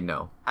 I would say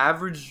no.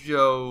 Average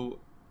Joe,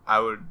 I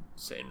would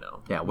say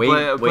no. Yeah,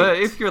 but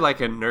if you're, like,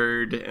 a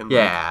nerd and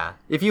like,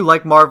 if you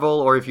like Marvel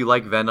or if you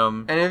like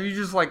Venom, and if you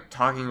just like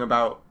talking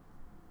about,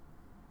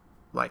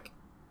 like,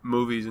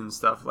 movies and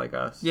stuff like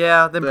us,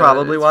 then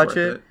probably watch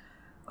it.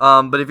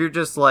 But if you're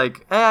just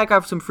like, hey, I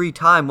got some free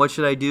time, what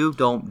should I do?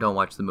 Don't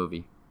watch the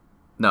movie.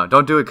 No,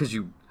 don't do it because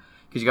you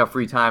got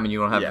free time and you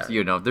don't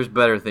have there's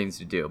better things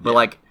to do.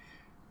 But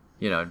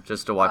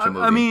just to watch a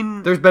movie. I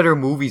mean, there's better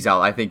movies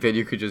out, I think, that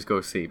you could just go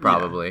see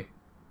probably.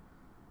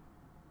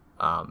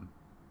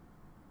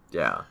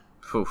 Yeah.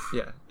 Oof.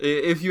 Yeah.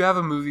 If you have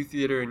a movie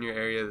theater in your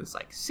area that's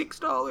like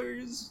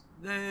 $6,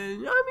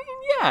 then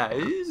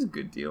it is a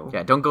good deal.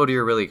 Yeah, don't go to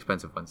your really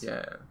expensive ones.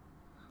 Yeah.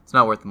 It's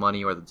not worth the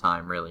money or the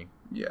time, really.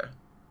 Yeah.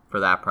 For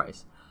that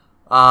price.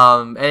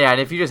 And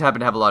if you just happen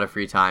to have a lot of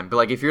free time,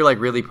 but if you're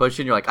really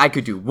pushing, you're like, I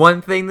could do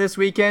one thing this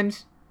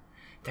weekend.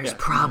 There's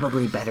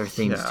probably better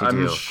things to do.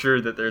 I'm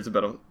sure that there's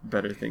a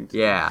better thing to do.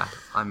 Yeah,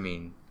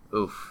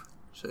 oof.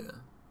 So yeah.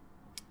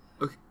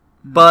 Okay.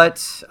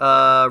 But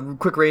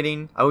quick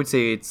rating, I would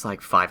say it's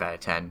 5 out of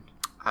 10.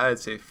 I'd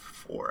say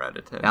 4 out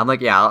of 10. I'm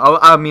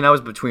I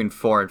was between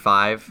 4 and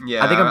 5.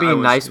 Yeah, I think I'm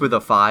being nice with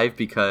a 5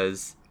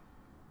 because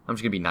I'm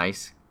just gonna be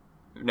nice.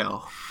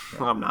 No,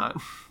 I'm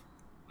not.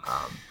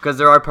 Because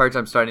there are parts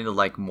I'm starting to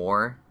like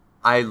more.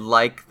 I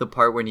like the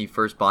part when he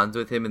first bonds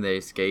with him and they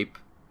escape,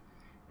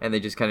 and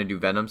they just kind of do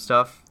Venom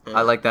stuff. Yeah.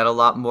 I like that a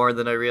lot more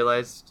than I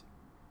realized.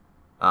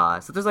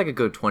 So there's a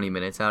good 20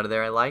 minutes out of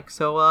there I like.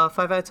 So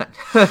 5 out of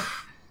 10.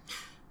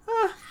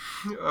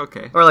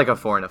 Okay. Or a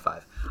 4 and a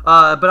 5.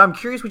 But I'm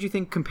curious what you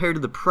think compared to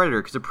The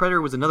Predator, because The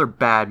Predator was another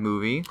bad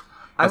movie.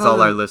 That's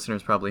all our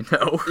listeners probably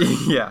know.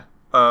 Yeah.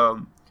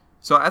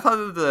 So I thought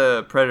that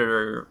The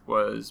Predator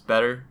was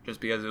better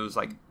just because it was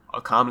a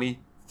comedy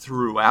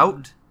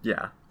throughout.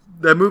 Yeah.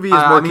 That movie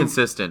is more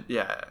consistent.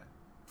 Yeah,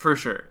 for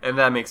sure. And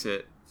that makes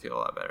it feel a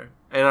lot better.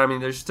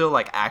 And there's still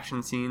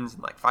action scenes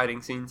and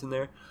fighting scenes in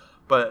there.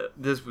 But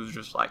this was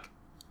just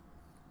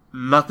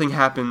nothing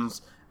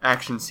happens,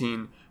 action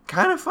scene.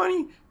 Kind of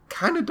funny,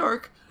 kind of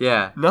dark.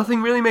 Yeah.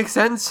 Nothing really makes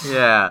sense.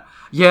 Yeah.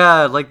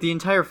 Yeah, the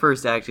entire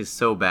first act is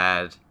so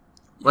bad.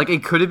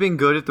 It could have been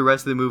good if the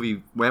rest of the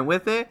movie went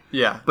with it.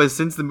 Yeah. But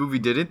since the movie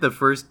didn't, the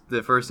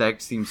first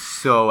act seems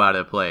so out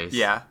of place.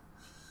 Yeah.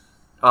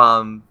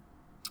 I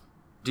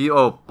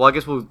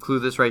guess we'll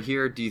include this right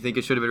here. Do you think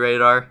it should have been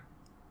rated R?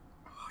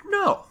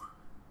 No.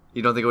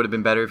 You don't think it would have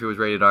been better if it was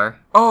rated R?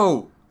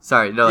 Oh.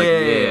 Sorry. No,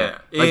 yeah.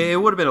 It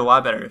would have been a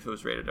lot better if it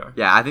was rated R.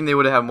 Yeah, I think they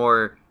would have had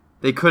more.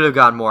 They could have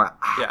gotten more.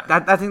 Yeah.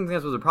 I think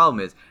that's what the problem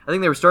is. I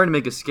think they were starting to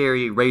make a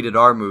scary rated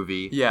R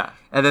movie. Yeah.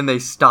 And then they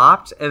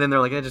stopped, and then they're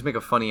like, just make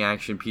a funny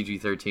action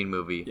PG-13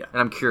 movie. Yeah.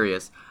 And I'm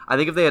curious. I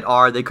think if they had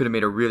R, they could have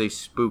made a really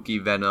spooky,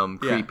 Venom,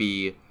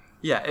 creepy.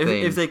 Yeah,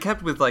 if they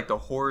kept with the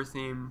horror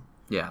theme.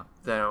 Yeah.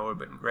 Then it would have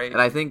been great.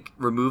 And I think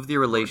remove the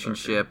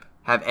relationship,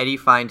 have Eddie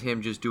find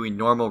him just doing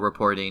normal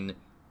reporting,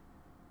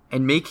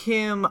 and make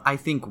him, I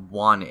think,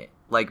 want it.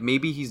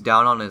 Maybe he's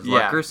down on his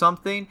luck or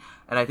something,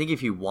 and I think if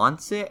he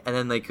wants it, and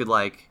then they could,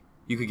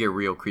 you could get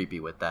real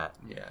creepy with that.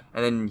 Yeah.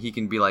 And then he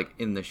can be,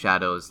 in the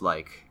shadows,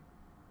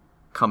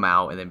 come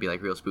out and then be,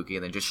 real spooky,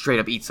 and then just straight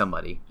up eat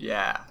somebody.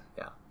 Yeah.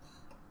 Yeah.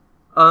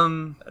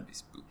 That'd be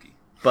spooky.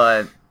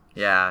 But,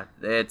 yeah,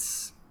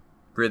 it's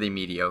really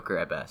mediocre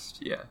at best.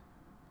 Yeah.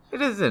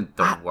 It isn't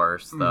the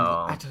worst,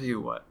 though. I tell you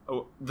what.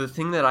 The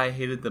thing that I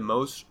hated the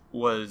most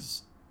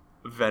was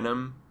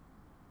Venom,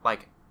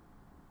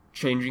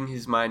 changing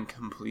his mind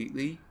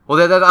completely.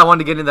 Well, I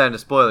wanted to get into that into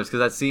spoilers, because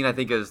that scene, I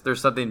think, there's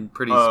something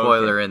pretty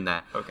spoiler in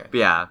that. Okay. But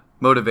yeah,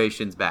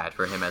 motivation's bad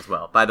for him as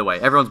well. By the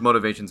way, everyone's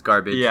motivation's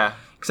garbage. Yeah.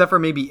 Except for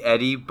maybe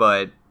Eddie,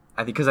 but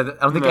I think, because I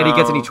don't think Eddie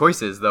gets any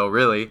choices, though,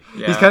 really.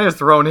 Yeah. He's kind of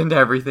thrown into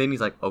everything.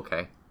 He's like,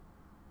 okay.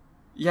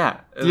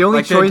 Yeah. The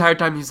only choice... the entire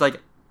time he's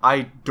like,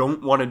 I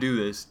don't want to do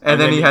this. And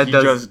then he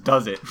just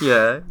does it.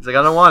 Yeah. He's like,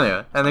 I don't want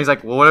to. And then he's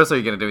like, well, what else are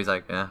you going to do? He's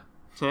like, yeah.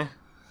 Yeah.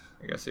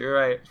 I guess you're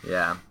right.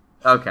 Yeah.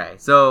 Okay.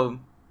 So,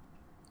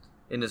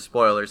 into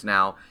spoilers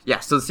now. Yeah,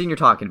 so the scene you're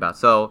talking about.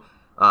 So,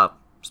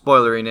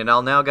 spoilering it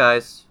all now,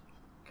 guys.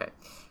 Okay.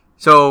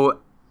 So,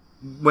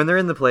 when they're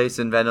in the place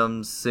and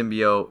Venom's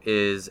symbiote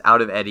is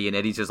out of Eddie, and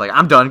Eddie's just like,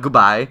 I'm done,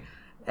 goodbye.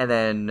 And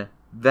then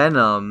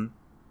Venom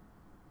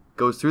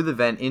goes through the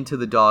vent into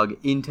the dog,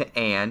 into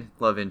Anne,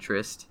 love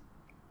interest.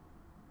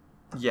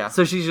 Yeah.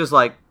 So she's just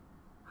like,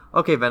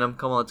 okay, Venom,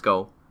 come on, let's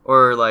go.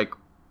 Or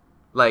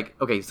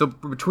okay, so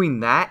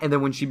between that and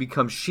then when she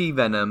becomes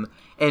She-Venom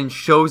and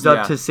shows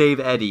up to save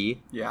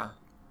Eddie,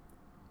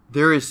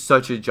 there is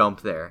such a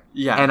jump there.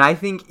 Yeah. And I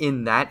think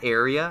in that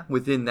area,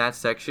 within that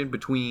section,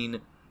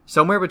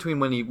 somewhere between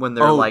when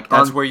they're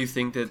that's where you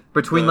think that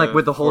between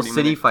with the whole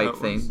city fight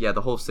thing. Yeah,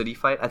 the whole city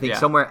fight. I think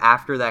somewhere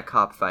after that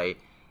cop fight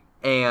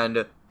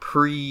and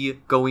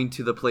going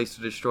to the place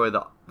to destroy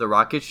the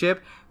rocket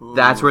ship,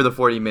 that's where the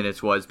 40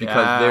 minutes was,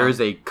 because there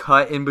is a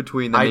cut in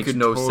between that makes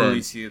no sense. I could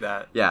totally see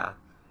that. Yeah.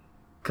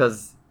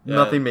 Because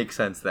nothing makes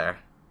sense there.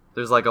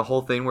 There's a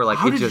whole thing where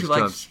How it did just you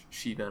like jumps.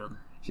 She-Venom?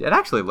 It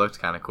actually looked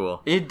kind of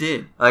cool. It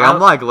did. I'm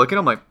looking,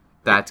 I'm like,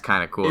 that's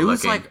kind of cool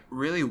looking. It was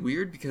really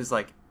weird because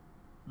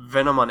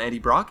Venom on Eddie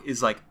Brock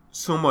is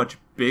so much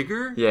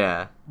bigger.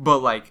 Yeah.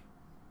 But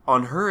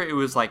on her it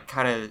was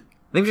kind of...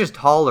 I think just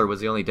taller was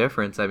the only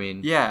difference. I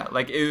mean... Yeah,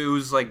 it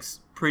was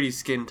pretty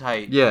skin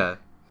tight. Yeah.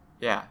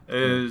 Yeah,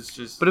 it was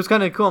just... But it was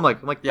kind of cool. I'm like,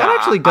 yeah, that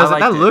actually doesn't...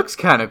 That looks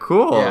kind of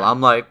cool. Yeah. I'm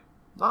like,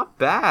 not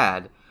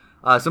bad.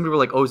 Some people are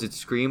like, oh, is it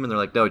Scream? And they're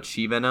like, no, it's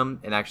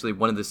She-Venom. And actually,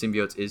 one of the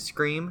symbiotes is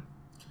Scream.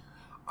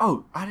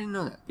 Oh, I didn't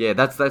know that. Yeah,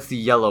 that's the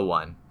yellow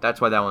one. That's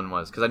why that one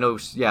was. Because I know,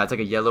 it's like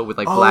a yellow with,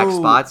 like, black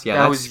spots.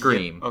 Yeah, that's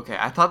Scream. Okay,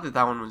 I thought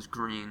that one was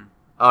green.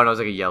 Oh, no, it was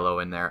like a yellow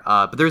in there.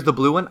 But there's the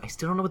blue one. I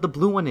still don't know what the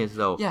blue one is,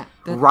 though. Yeah.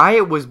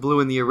 Riot was blue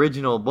in the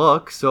original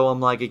book, so I'm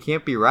like, it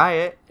can't be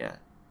Riot. Yeah.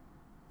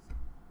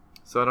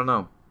 So I don't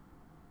know.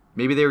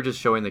 Maybe they were just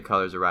showing the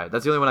colors of Riot.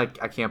 That's the only one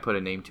I can't put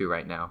a name to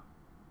right now.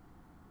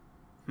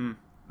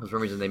 For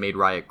some reason, they made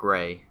Riot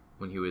gray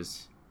when he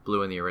was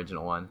blue in the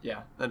original one.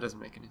 Yeah, that doesn't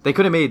make any sense. They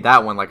could have made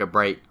that one like a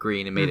bright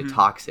green and made it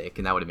toxic,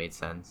 and that would have made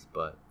sense.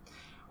 But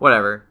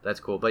whatever. That's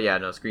cool. But yeah,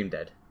 no, Scream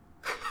dead.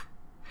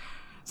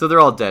 So they're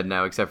all dead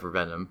now except for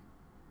Venom.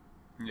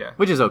 Yeah.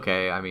 Which is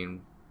okay. I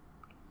mean,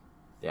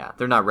 yeah,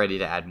 they're not ready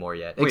to add more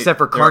yet. Except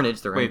for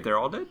Carnage. They're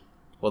all dead?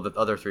 Well, the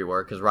other three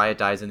were, because Riot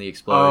dies in the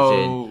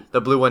explosion. Oh.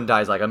 The blue one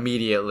dies, like,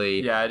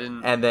 immediately. Yeah, I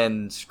didn't... And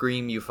then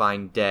Scream you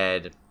find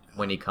dead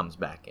when he comes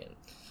back in.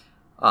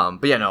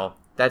 But yeah, no,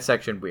 that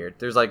section weird.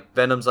 There's, like,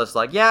 Venom's just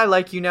like, yeah, I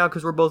like you now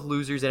because we're both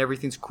losers and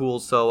everything's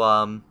cool,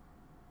 so,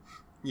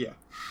 Yeah.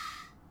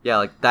 Yeah,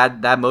 like,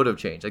 that motive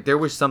change. Like, there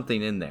was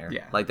something in there.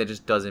 Yeah. Like, that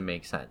just doesn't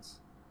make sense.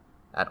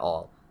 At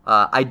all.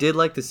 I did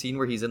like the scene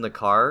where he's in the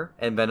car,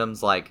 and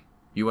Venom's like,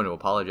 you want to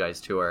apologize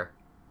to her.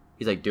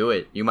 He's like, do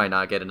it. You might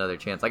not get another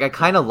chance. Like, I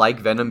kind of like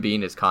Venom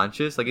being as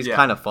conscious. Like, he's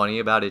kind of funny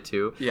about it,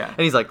 too. Yeah.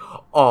 And he's like,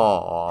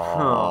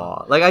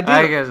 oh. Like,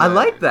 I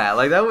like that.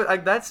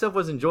 Like, that stuff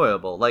was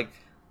enjoyable. Like,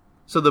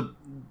 so the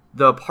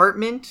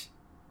apartment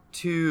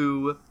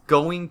to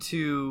going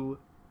to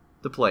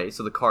the place,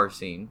 so the car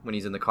scene, when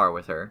he's in the car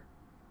with her,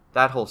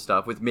 that whole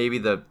stuff, with maybe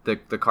the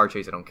car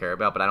chase I don't care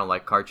about, but I don't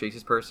like car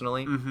chases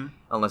personally,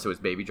 unless it was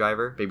Baby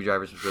Driver. Baby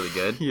Driver's was really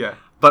good. Yeah.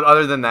 But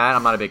other than that,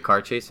 I'm not a big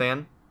car chase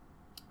fan.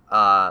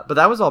 But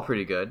that was all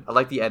pretty good. I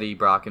like the Eddie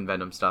Brock and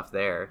Venom stuff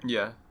there.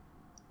 Yeah.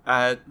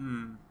 I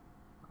mean,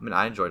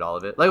 I enjoyed all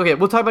of it. Like, okay,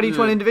 we'll talk about each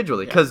one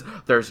individually, because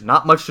there's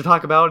not much to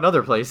talk about in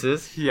other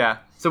places. Yeah.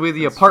 So we have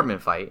the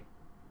apartment fight.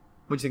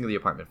 What do you think of the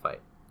apartment fight?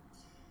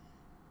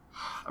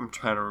 I'm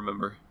trying to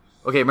remember.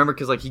 Okay, remember,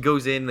 because, like, he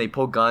goes in, and they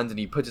pull guns, and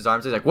he puts his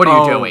arms down. He's like, what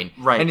are you doing?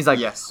 Right. And he's like,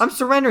 I'm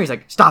surrendering. He's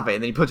like, stop it.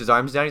 And then he puts his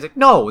arms down. He's like,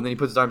 no. And then he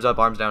puts his arms up,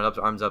 arms down,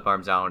 arms up,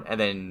 arms down. And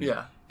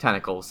then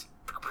tentacles.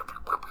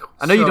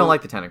 I know you don't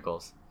like the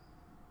tentacles.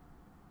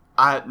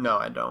 No,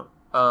 I don't.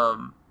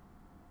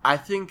 I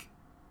think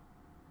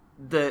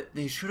that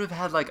they should have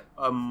had, like,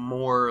 a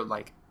more,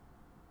 like,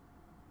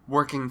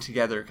 working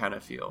together kind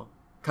of feel.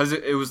 Because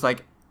it was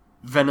like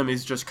Venom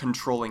is just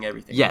controlling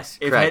everything. Yes,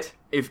 correct.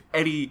 If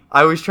Eddie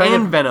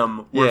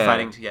Venom were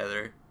fighting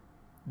together,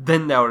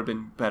 then that would have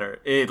been better.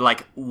 It,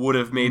 like, would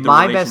have made the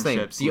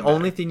relationship best thing. The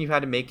only thing you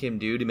had to make him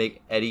do to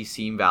make Eddie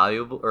seem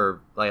valuable,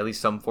 or, like, at least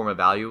some form of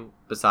value,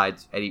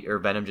 besides Eddie or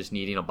Venom just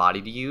needing a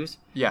body to use.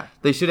 Yeah.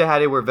 They should have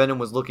had it where Venom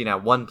was looking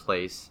at one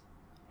place,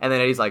 and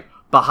then Eddie's like,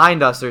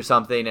 behind us or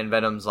something, and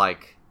Venom's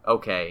like,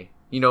 okay.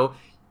 You know,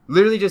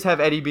 literally just have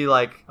Eddie be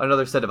like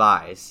another set of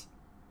eyes.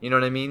 You know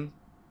what I mean?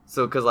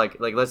 So, because, like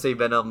let's say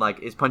Venom, like,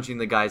 is punching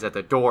the guys at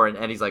the door, and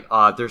Eddie's like,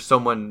 there's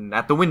someone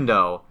at the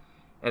window.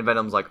 And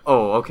Venom's like,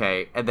 oh,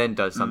 okay, and then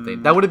does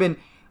something. That would have been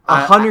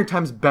 100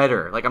 times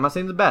better. Like, I'm not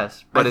saying the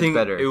best, but it's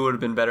better. It would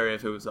have been better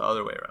if it was the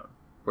other way around.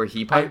 Where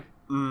he piped?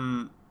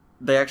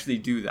 They actually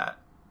do that.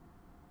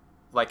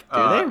 Like,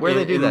 do they? Where do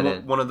they do that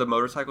in? One of the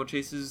motorcycle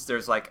chases,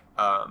 there's, like,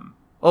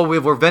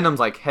 where Venom's,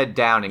 like, head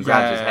down and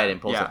grabs his head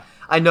and pulls it.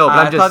 I know,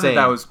 but I'm just saying.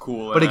 That was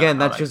cool. But again,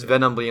 that's just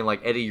Venom being like,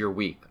 Eddie, you're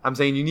weak. I'm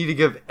saying you need to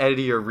give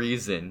Eddie a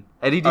reason.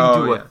 Eddie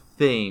didn't do a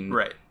thing.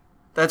 Right.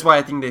 That's why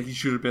I think that he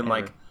should have been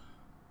like,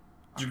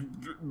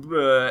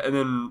 and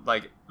then,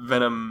 like,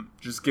 Venom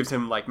just gives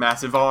him, like,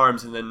 massive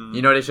arms, and then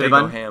you know what it should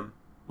have been? Ham.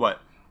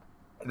 What?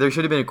 There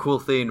should have been a cool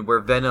thing where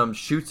Venom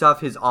shoots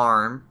off his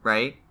arm,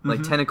 right?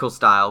 Like, tentacle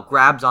style,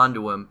 grabs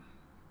onto him,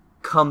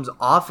 comes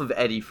off of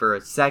Eddie for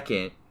a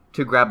second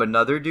to grab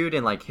another dude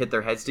and, like, hit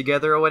their heads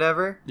together or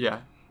whatever.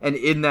 Yeah. And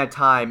in that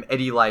time,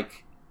 Eddie,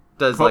 like,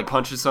 does, like,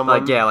 punches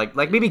someone. Like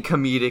maybe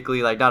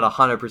comedically, like, not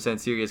 100%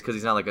 serious because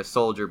he's not, like, a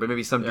soldier, but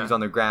maybe some dude's on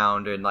the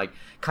ground and, like,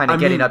 kind of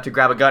getting up to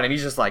grab a gun, and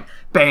he's just like,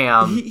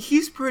 bam.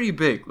 He's pretty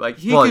big. Like,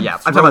 he could I'm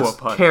throw talking about a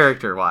punch.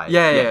 Character-wise.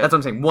 Yeah. That's what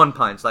I'm saying. One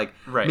punch. Like,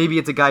 right. Maybe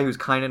it's a guy who's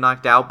kind of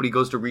knocked out, but he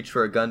goes to reach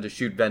for a gun to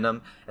shoot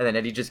Venom, and then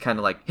Eddie just kind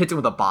of, like, hits him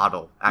with a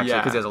bottle, actually,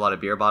 because he has a lot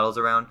of beer bottles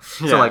around.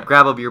 Yeah. So, like,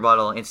 grab a beer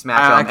bottle and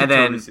smash him, and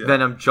then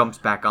Venom jumps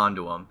back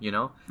onto him, you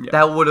know? Yeah.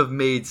 That would have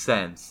made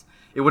sense.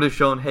 It would have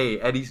shown, hey,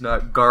 Eddie's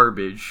not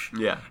garbage.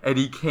 Yeah.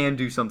 Eddie can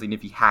do something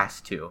if he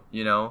has to,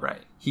 you know?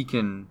 Right. He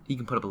can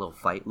put up a little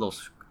fight,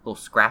 little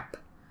scrap.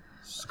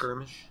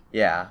 Skirmish?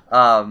 Yeah.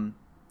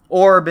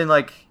 Or been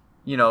like,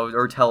 you know,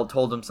 or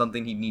told him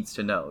something he needs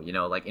to know, you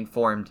know, like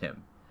informed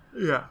him.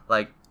 Yeah.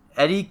 Like,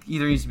 Eddie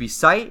either needs to be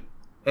sight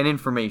and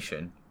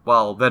information,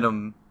 while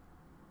Venom,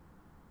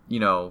 you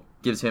know,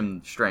 gives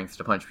him strength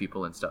to punch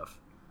people and stuff.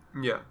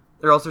 Yeah.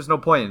 Or else there's no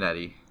point in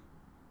Eddie.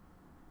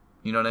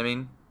 You know what I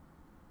mean?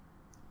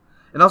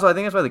 And also, I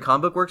think that's why the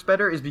comic book works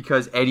better, is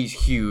because Eddie's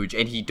huge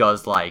and he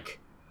does, like,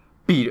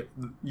 beat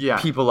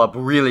people up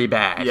really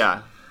bad.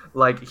 Yeah.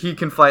 Like, he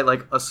can fight,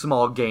 like, a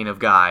small gang of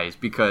guys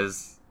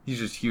because he's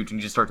just huge and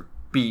he just starts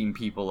beating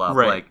people up.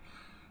 Right. Like,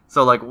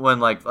 so, like, when,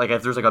 like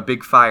if there's, like, a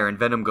big fire and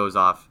Venom goes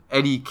off,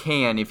 Eddie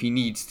can, if he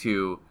needs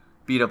to,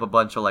 beat up a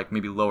bunch of, like,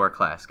 maybe lower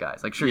class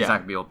guys. Like, sure, he's not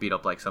going to be able to beat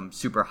up, like, some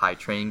super high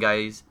trained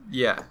guys.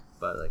 Yeah.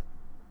 But, like,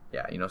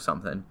 yeah,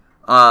 something.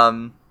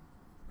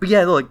 But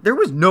yeah, like, there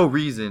was no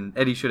reason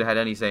Eddie should have had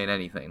any say in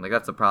anything. Like,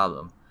 that's the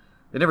problem.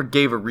 They never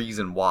gave a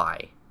reason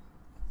why.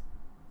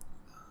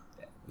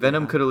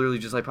 Venom could have literally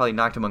just, like, probably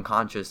knocked him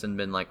unconscious and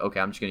been like,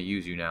 okay, I'm just going to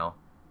use you now.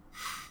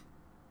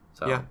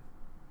 So.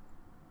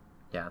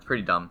 Yeah, it's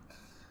pretty dumb.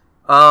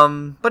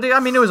 But, I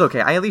mean, it was okay.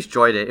 I at least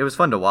enjoyed it. It was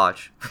fun to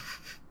watch.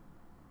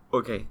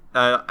 Okay.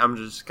 I'm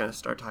just going to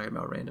start talking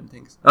about random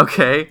things.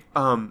 Okay.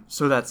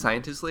 So that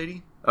scientist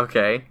lady?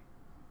 Okay.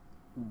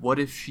 What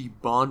if she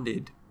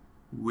bonded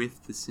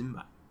with the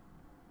symbiote?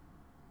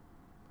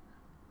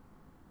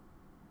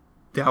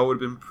 That would have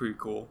been pretty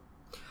cool.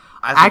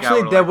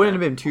 Actually, that wouldn't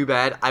have been too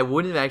bad. I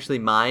wouldn't actually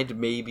mind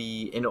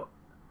maybe...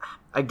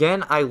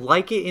 Again, I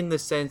like it in the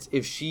sense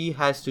if she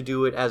has to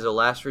do it as a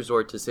last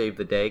resort to save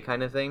the day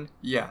kind of thing.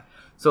 Yeah.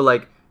 So,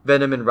 like,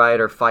 Venom and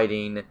Riot are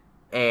fighting,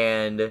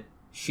 and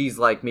she's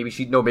like, maybe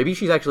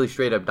she's actually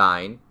straight up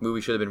dying.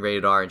 Movie should have been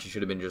rated R, and she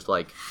should have been just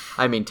like,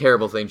 I mean,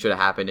 terrible things should have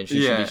happened, and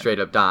she should be straight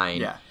up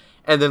dying. Yeah.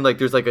 And then, like,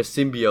 there's, like, a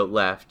symbiote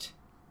left,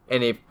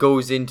 and it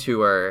goes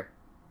into her,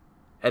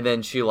 and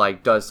then she,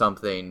 like, does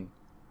something,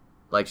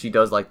 like, she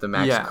does, like, the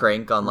max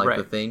crank on, like,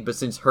 the thing, but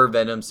since her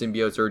Venom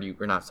symbiote's already,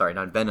 or not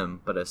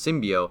Venom, but a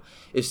symbiote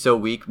is so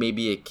weak,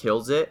 maybe it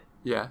kills it.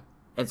 Yeah.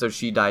 And so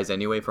she dies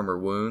anyway from her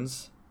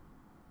wounds.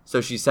 So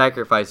she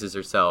sacrifices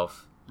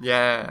herself.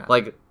 Yeah.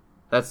 Like,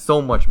 that's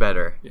so much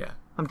better. Yeah.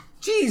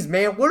 Jeez,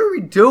 man, what are we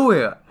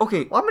doing?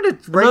 Okay. Well, I'm going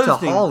to write to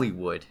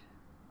Hollywood.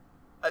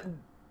 What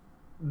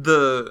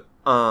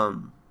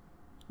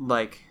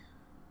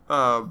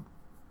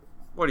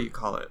do you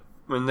call it?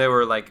 When they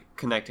were, like,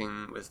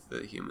 connecting with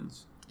the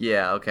humans.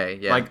 Yeah, okay,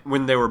 yeah. Like,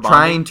 when they were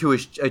bonding. Trying to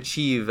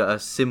achieve a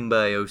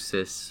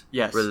symbiosis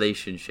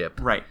relationship.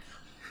 Right.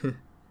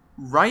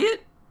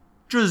 Riot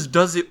just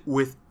does it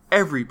with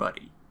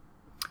everybody.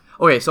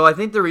 Okay, so I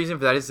think the reason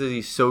for that is that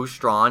he's so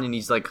strong and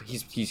he's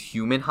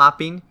human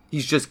hopping.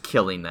 He's just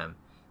killing them.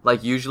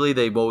 Like, usually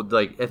they both,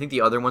 like, I think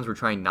the other ones were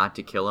trying not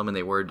to kill him and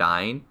they were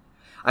dying.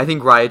 I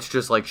think Riot's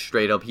just, like,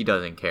 straight up, he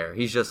doesn't care.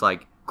 He's just,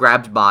 like,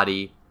 grabs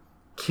body,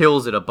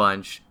 kills it a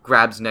bunch,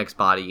 grabs next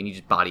body, and he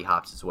just body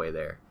hops his way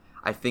there.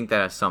 I think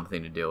that has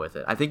something to do with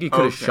it. I think he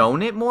could have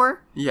shown it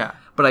more. Yeah.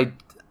 But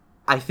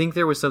I think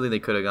there was something they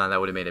could have gone that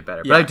would have made it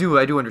better. Yeah. But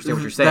I do understand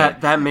what you're saying.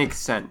 That makes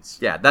sense.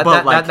 Yeah,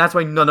 that's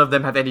why none of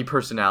them have any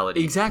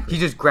personality. Exactly. He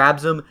just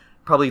grabs them,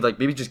 probably, like,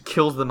 maybe just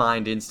kills the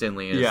mind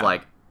instantly, and is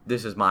like,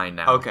 this is mine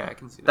now. Okay, I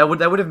can see that.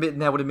 That would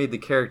have made the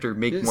character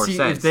make more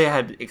sense. If they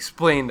had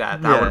explained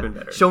that would have been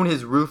better. Shown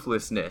his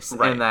ruthlessness,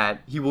 and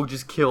that he will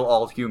just kill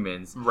all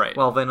humans. Right.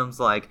 While Venom's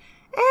like,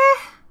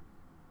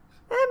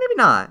 maybe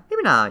not,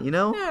 you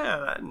know?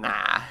 Yeah,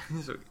 nah.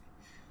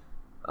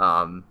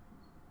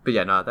 But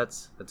yeah, no,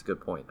 that's a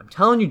good point. I'm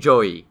telling you,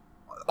 Joey,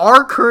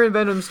 our current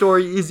Venom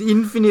story is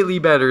infinitely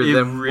better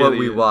than really what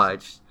we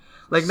watched.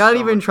 Like, not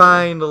even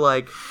trying to,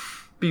 like,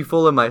 be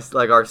full of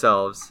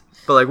ourselves.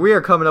 But, like, we are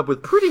coming up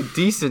with pretty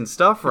decent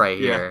stuff right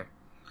here.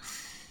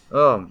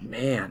 Oh,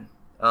 man.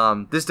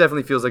 This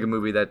definitely feels like a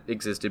movie that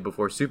existed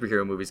before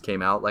superhero movies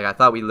came out. Like, I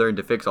thought we learned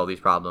to fix all these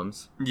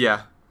problems.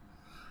 Yeah.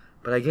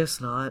 But I guess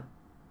not.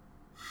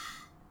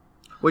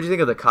 What do you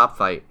think of the cop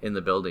fight in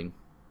the building?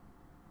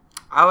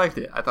 I liked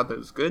it. I thought that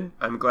was good.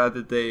 I'm glad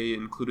that they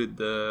included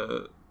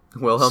the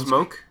Wilhelm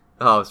smoke.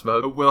 Oh,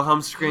 smoke. A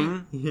Wilhelm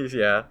scream.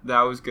 Yeah.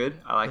 That was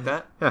good. I like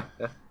that.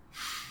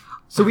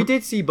 So we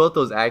did see both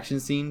those action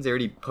scenes. They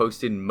already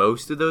posted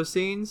most of those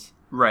scenes.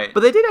 Right. But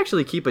they did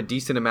actually keep a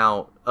decent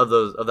amount of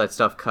that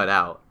stuff cut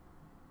out.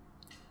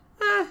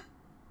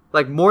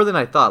 Like, more than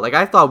I thought. Like,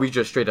 I thought we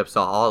just straight up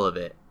saw all of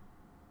it.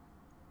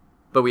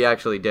 But we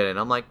actually didn't.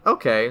 I'm like,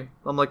 okay.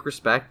 I'm like,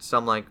 respect. So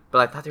I'm like, but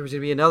I thought there was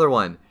going to be another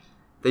one.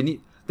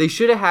 They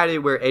should have had it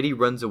where Eddie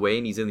runs away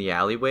and he's in the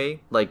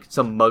alleyway. Like,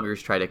 some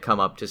muggers try to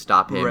come up to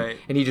stop him. Right.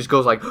 And he just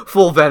goes, like,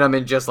 full Venom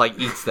and just, like,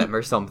 eats them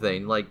or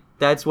something. Like,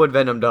 that's what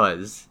Venom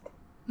does.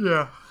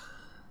 Yeah.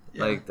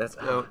 Like, that's...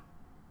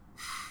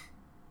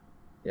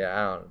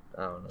 Yeah,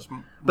 I don't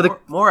know.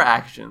 But more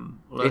action.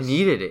 It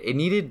needed it. It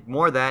needed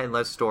more of that and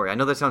less story. I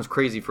know that sounds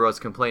crazy for us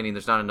complaining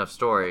there's not enough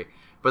story.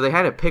 But they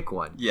had to pick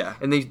one. Yeah.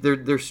 And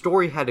their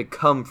story had to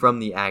come from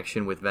the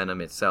action with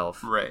Venom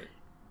itself. Right.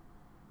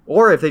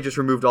 Or if they just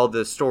removed all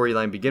the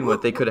storyline to begin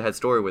with, they could have had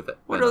story with it.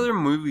 What other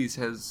movies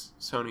has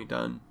Sony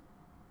done?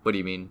 What do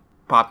you mean?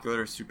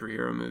 Popular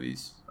superhero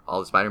movies. All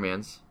the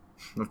Spider-Mans,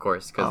 of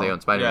course, because they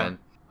own Spider-Man.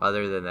 Yeah.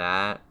 Other than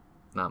that,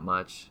 not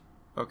much.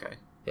 Okay.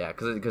 Yeah,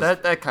 because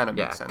that kind of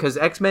makes sense. Because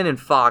X-Men and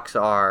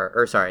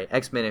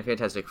X-Men and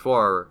Fantastic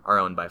Four are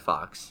owned by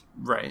Fox.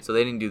 Right. So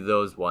they didn't do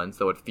those ones,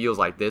 though it feels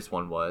like this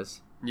one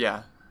was.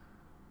 Yeah.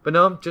 But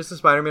no, just the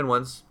Spider-Man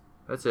ones.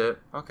 That's it.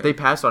 Okay. They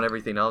passed on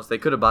everything else. They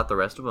could have bought the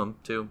rest of them,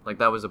 too. Like,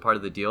 that was a part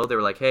of the deal. They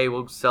were like, hey,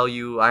 we'll sell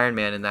you Iron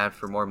Man and that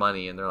for more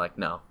money. And they're like,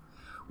 no,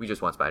 we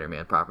just want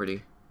Spider-Man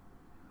property.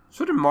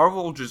 So did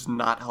Marvel just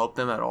not help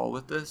them at all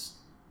with this?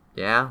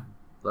 Yeah,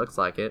 looks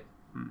like it.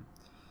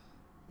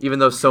 Even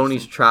though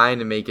Sony's trying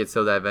to make it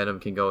so that Venom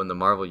can go in the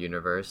Marvel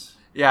universe.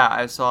 Yeah,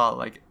 I saw,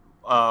 like,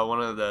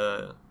 one of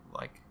the,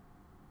 like,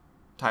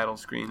 title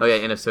screens. Oh, yeah,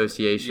 in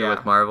association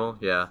with Marvel?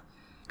 Yeah.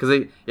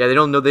 Because they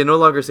don't know, they no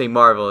longer say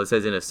Marvel, it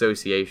says in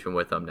association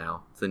with them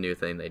now. It's a new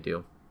thing they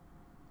do.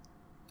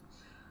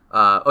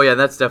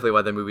 That's definitely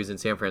why the movie's in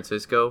San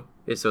Francisco,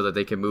 is so that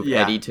they can move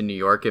Eddie to New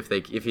York if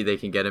they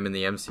can get him in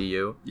the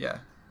MCU. Yeah.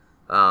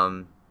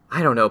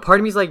 I don't know. Part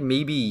of me's like,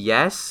 maybe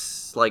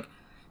yes. Like,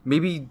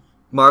 maybe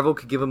Marvel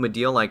could give him a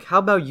deal. Like, how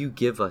about you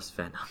give us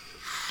Venom?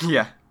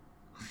 Yeah.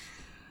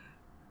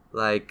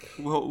 Like,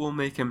 we'll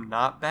make him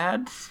not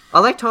bad. I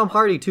like Tom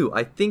Hardy too.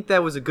 I think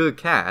that was a good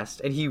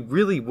cast, and he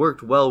really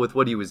worked well with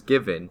what he was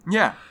given.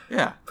 Yeah.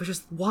 But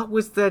just what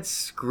was that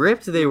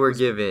script they were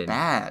given?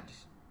 Bad.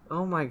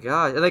 Oh my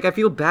god! Like, I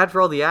feel bad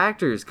for all the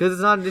actors because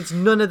it's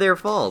none of their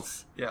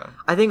faults. Yeah.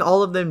 I think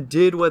all of them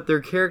did what their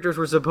characters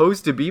were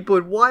supposed to be,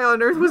 but why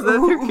on earth was that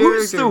their character?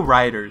 Who's the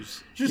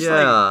writers? Just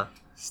like,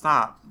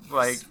 stop.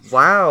 Like,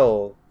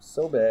 wow,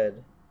 so bad.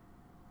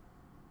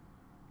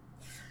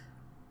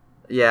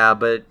 Yeah,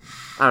 but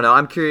I don't know.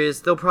 I'm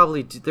curious. They'll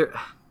probably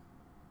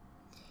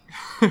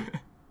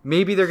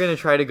maybe they're gonna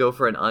try to go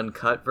for an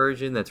uncut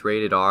version that's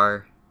rated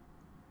R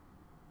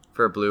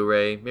for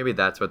Blu-ray. Maybe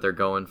that's what they're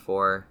going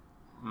for.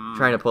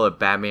 Trying to pull a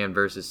Batman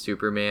versus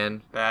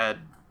Superman. Bad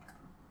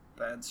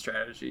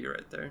strategy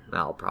right there.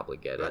 I'll probably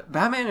get it.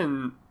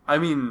 Batman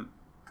and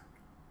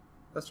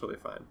that's really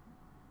fine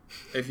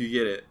if you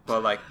get it.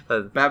 But like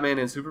Batman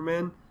and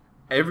Superman,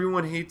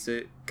 everyone hates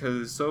it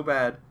because it's so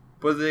bad.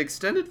 But the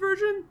extended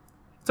version,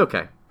 it's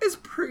okay. It's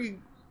pretty.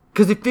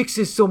 Because it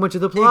fixes so much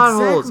of the plot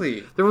holes.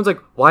 Everyone's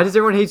like, why does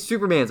everyone hate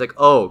Superman? It's like,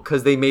 oh,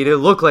 because they made it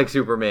look like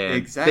Superman.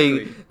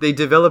 Exactly. They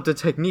developed a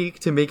technique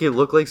to make it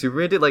look like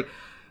Superman did. Like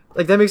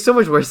that makes so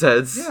much more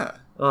sense. Yeah.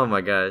 Oh my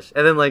gosh.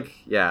 And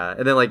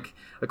then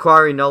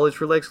acquiring knowledge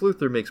for Lex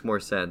Luthor makes more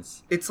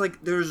sense. It's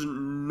like there's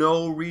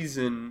no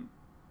reason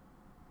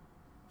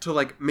to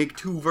like make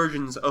two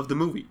versions of the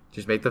movie.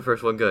 Just make the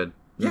first one good.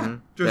 Yeah.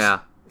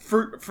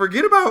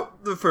 Forget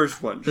about the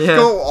first one. Just Yeah.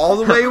 go all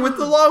the way with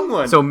the long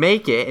one. So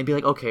make it and be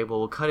like, okay, well,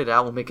 we'll cut it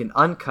out. We'll make an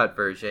uncut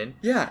version.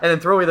 Yeah. And then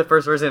throw away the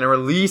first version and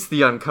release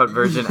the uncut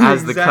version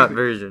as the cut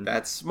version.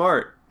 That's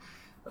smart.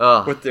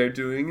 Ugh. What they're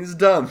doing is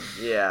dumb.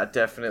 Yeah,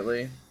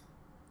 definitely.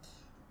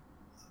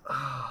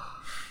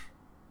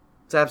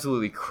 It's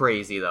absolutely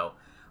crazy, though.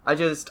 I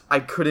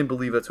couldn't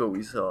believe that's what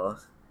we saw.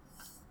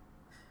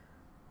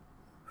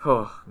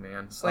 Oh,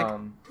 man. It's like,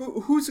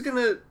 who's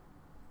gonna,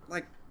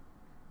 like...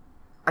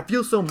 I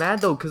feel so mad,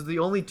 though, because the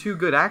only two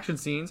good action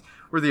scenes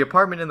were the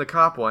apartment and the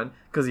cop one,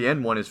 because the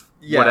end one is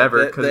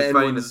whatever, because he's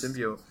fighting the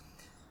symbiote.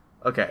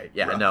 Okay,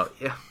 yeah, rough. No.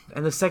 Yeah.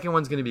 And the second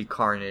one's going to be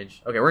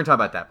Carnage. Okay, we're going to talk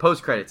about that.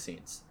 Post-credit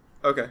scenes.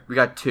 Okay. We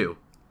got two.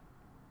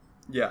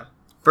 Yeah.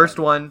 First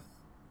one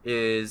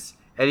is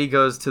Eddie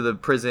goes to the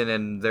prison,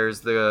 and there's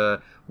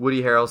the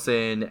Woody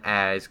Harrelson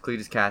as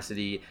Cletus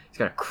Cassidy. He's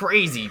got a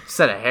crazy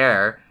set of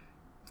hair.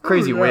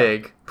 Crazy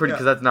wig.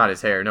 Because that's not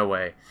his hair. No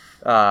way.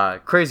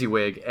 Crazy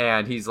wig.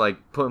 And he's, like,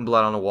 putting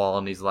blood on a wall,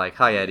 and he's like,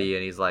 hi, Eddie.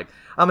 And he's like,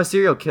 I'm a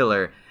serial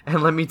killer.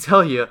 And let me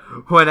tell you,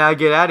 when I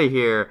get out of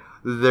here,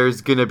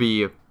 there's gonna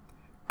be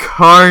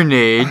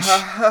carnage.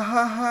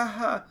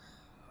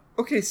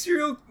 Okay,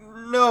 serial...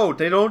 No,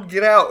 they don't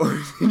get out.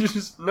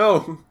 Just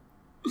no.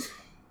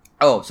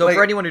 Oh, so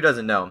for anyone who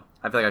doesn't know,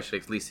 I feel like I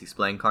should at least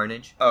explain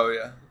Carnage. Oh,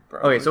 yeah.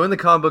 Probably. Okay, so in the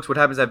comic books, what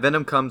happens is that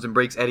Venom comes and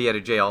breaks Eddie out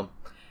of jail.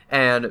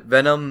 And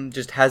Venom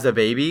just has a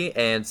baby.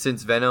 And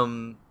since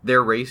Venom,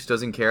 their race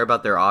doesn't care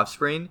about their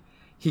offspring,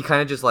 he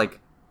kind of just, like,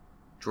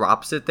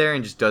 drops it there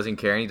and just doesn't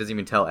care. And he doesn't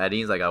even tell Eddie.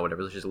 He's like, oh,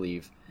 whatever, let's just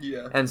leave.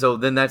 Yeah. And so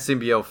then that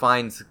symbiote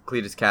finds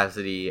Cletus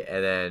Cassidy,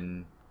 and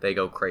then they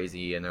go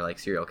crazy, and they're, like,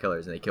 serial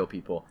killers, and they kill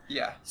people.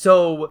 Yeah.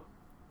 So...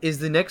 is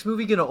the next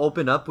movie going to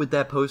open up with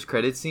that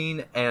post-credit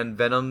scene and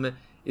Venom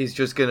is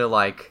just going to,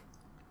 like,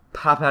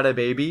 pop out a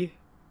baby?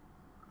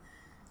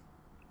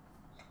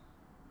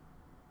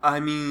 I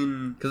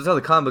mean... because that's how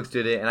the comic books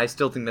did it, and I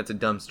still think that's a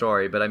dumb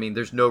story, but I mean,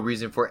 there's no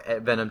reason for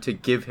Venom to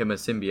give him a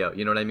symbiote,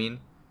 you know what I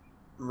mean?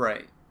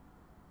 Right.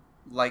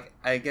 Like,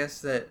 I guess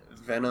that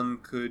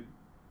Venom could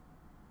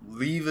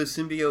leave a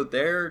symbiote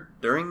there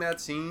during that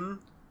scene?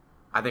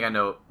 I think I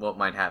know what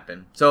might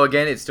happen. So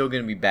again, it's still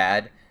going to be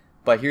bad.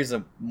 But here's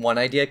one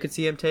idea I could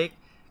see him take.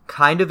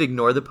 Kind of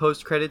ignore the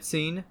post-credit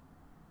scene.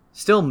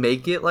 Still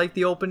make it like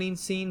the opening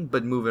scene,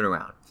 but move it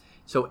around.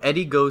 So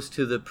Eddie goes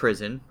to the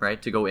prison,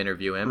 right, to go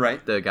interview him,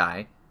 right. The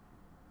guy.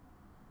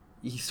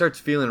 He starts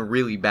feeling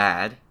really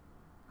bad.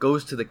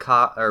 Goes to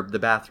the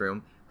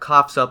bathroom,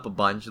 coughs up a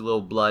bunch, a little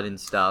blood and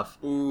stuff.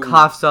 Ooh.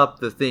 Coughs up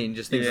the thing,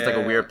 just thinks it's like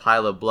a weird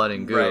pile of blood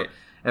and goo. Right.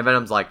 And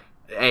Venom's like,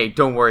 hey,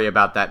 don't worry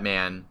about that,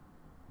 man.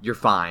 You're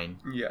fine.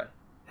 Yeah.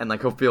 And,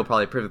 like, he'll feel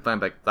probably perfectly fine,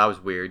 but, like, that was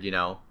weird, you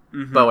know?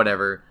 Mm-hmm. But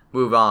whatever.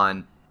 Move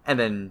on. and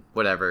then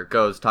whatever,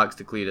 goes, talks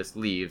to Cletus,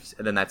 leaves,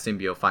 and then that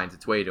symbiote finds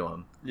its way to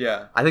him.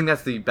 Yeah. I think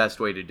that's the best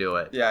way to do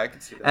it. Yeah, I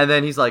can see that. And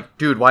then he's like,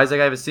 dude, why does that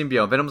guy have a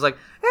symbiote? Venom's like,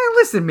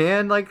 listen,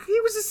 man, like, he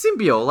was a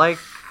symbiote. Like,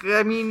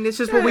 I mean, it's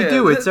just what we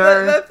do. It's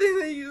our... That thing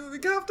that you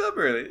coughed up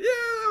earlier. Yeah,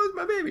 that was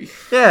my baby.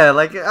 Yeah,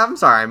 like, I'm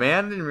sorry,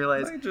 man. I didn't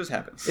realize. Like, it just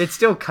happens. It's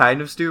still kind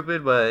of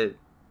stupid, but...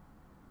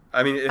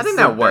 I mean, it's I think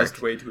that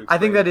worked. Way to I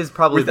think that is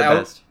probably the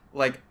best.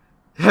 Like,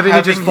 having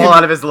it just fall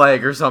out of his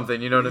leg or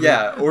something, you know what I mean?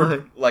 Yeah,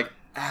 or, like,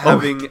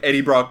 having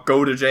Eddie Brock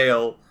go to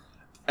jail...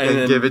 And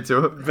then give it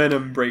to him.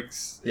 Venom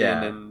breaks in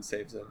and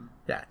saves him.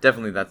 Yeah,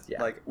 definitely. That's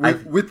like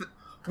with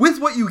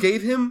what you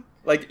gave him,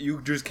 like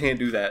you just can't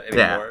do that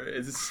anymore.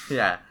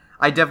 Yeah,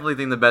 I definitely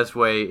think the best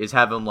way is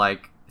have him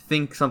like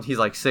think he's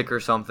like sick or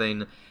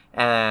something,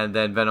 and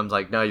then Venom's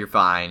like, "No, you're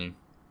fine,"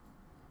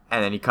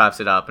 and then he coughs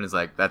it up and is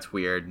like, "That's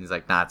weird," and he's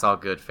like, "Nah, it's all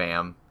good,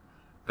 fam."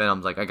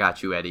 Venom's like, "I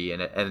got you, Eddie,"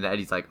 and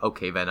Eddie's like,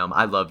 "Okay, Venom,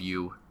 I love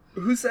you."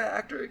 Who's that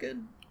actor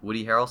again?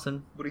 Woody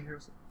Harrelson.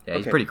 Yeah,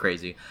 he's pretty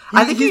crazy.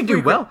 I think he'd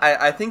do well.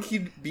 I think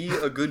he'd be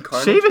a good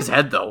Carnage. Shave his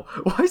head, though.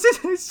 Why is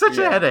it such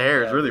a head of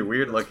hair? It's really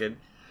weird looking.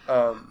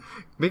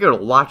 Make it a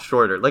lot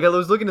shorter. Like, I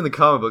was looking in the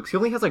comic books. He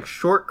only has, like,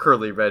 short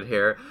curly red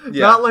hair.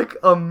 Yeah. Not, like,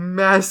 a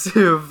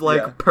massive,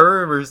 like,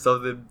 perm or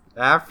something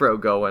afro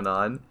going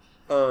on.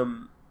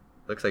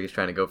 Looks like he's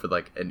trying to go for,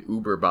 like, an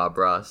Uber Bob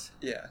Ross.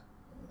 Yeah.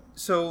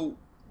 So,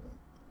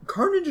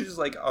 Carnage is,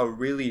 like, a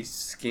really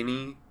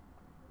skinny,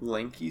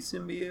 lanky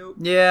symbiote.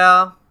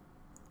 Yeah.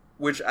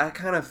 Which I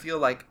kind of feel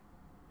like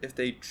if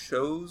they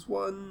chose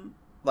one,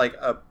 like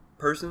a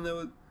person that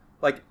would,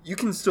 like, you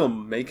can still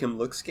make him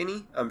look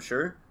skinny, I'm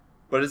sure,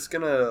 but it's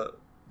gonna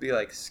be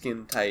like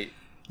skin tight.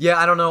 Yeah,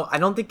 I don't know. I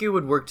don't think it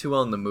would work too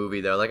well in the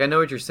movie though. Like, I know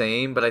what you're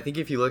saying, but I think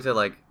if you looked at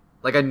like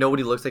I know what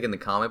he looks like in the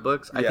comic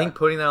books. I think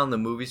putting that on the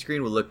movie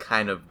screen would look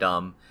kind of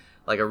dumb,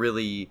 like a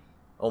really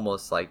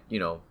almost like, you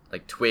know,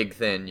 like twig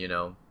thin, you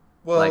know,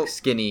 like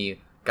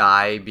skinny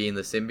guy being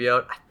the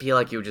symbiote. I feel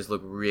like it would just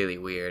look really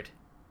weird.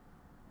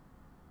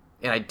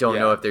 And I don't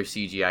know if their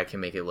CGI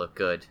can make it look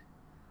good.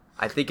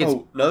 I think it's...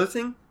 Oh, another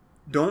thing.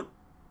 Don't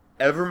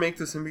ever make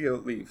the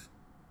symbiote leave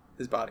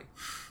his body.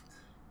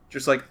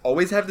 Just, like,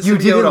 always have the symbiote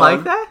on. You didn't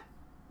like that?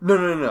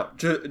 No.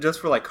 Just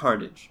for, like,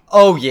 Carnage.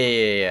 Oh,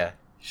 yeah.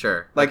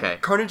 Sure. Like, okay.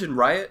 Carnage and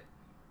Riot,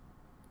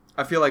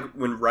 I feel like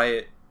when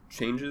Riot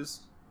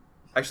changes...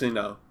 Actually,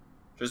 no.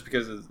 Just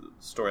because of the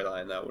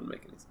storyline, that wouldn't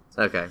make any sense.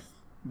 Okay.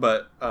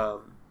 But,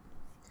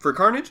 for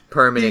Carnage...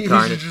 Permanent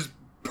Carnage. He should just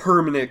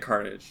permanent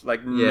Carnage,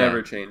 like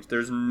never change.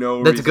 There's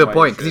no. That's a good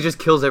point because he just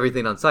kills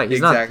everything on sight.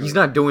 He's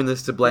not doing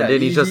this to blend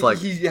in. He's just like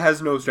he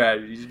has no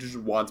strategy. He just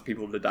wants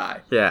people to die.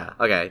 Yeah.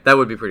 Okay, that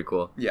would be pretty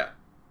cool. Yeah.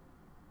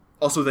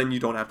 Also, then you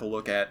don't have to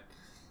look at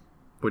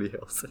Woody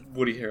Harrelson. But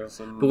Woody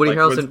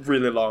Harrelson with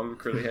really long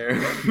curly hair.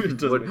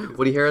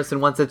 Woody Harrelson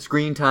wants that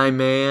screen time,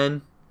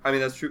 man. I mean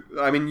that's true.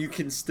 I mean you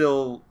can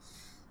still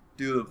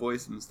do the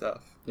voice and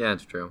stuff. Yeah,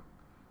 that's true.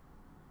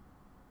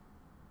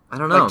 I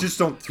don't know. Like, just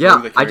don't throw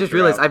the character I just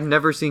realized out. I've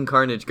never seen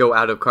Carnage go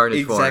out of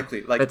Carnage form.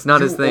 Exactly. Like, it's not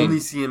his thing. You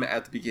only see him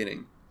at the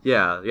beginning.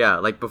 Yeah,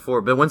 like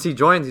before. But once he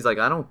joins, he's like,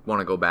 I don't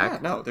want to go back. Yeah,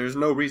 no, there's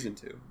no reason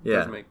to.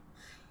 Yeah.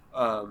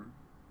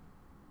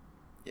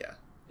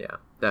 Yeah,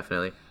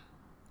 definitely.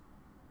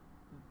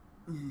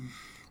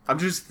 I'm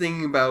just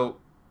thinking about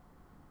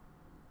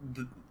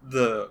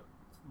the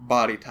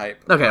body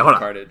type of hold on.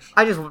 Carnage.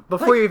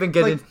 Before you even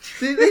get in...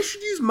 They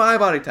should use my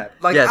body type.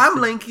 Like, yes.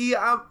 I'm lanky,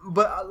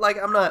 but like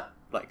I'm not...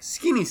 Like,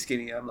 skinny.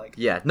 I'm like...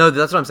 Yeah, no,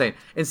 that's what I'm saying.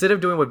 Instead of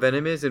doing what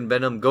Venom is, and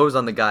Venom goes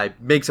on the guy,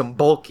 makes him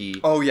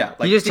bulky... Oh, yeah.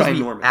 Like, he just needs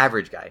to be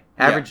average guy.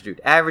 Average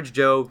dude. Average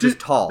Joe. Just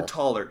tall.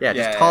 Taller. Yeah,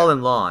 just tall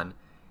and long.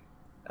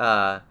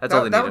 That's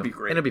all they need. That would be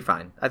great. And it'd be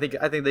fine. I think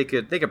they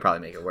could probably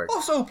make it work.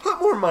 Also, put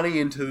more money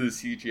into the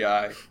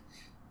CGI.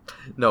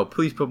 No,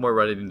 please put more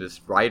money into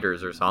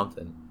writers or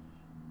something.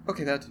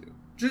 Okay, that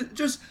too.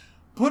 Just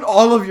put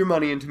all of your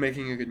money into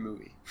making a good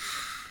movie.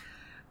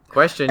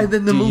 Question. And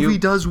then the movie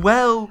does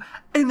well,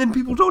 and then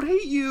people don't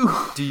hate you.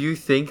 Do you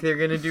think they're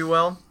going to do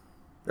well?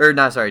 Or,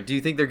 not, sorry. Do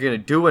you think they're going to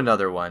do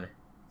another one?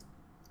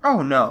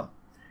 Oh, no.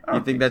 You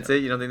think that's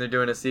it? You don't think they're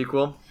doing a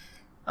sequel?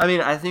 I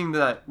mean, I think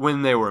that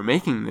when they were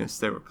making this,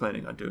 they were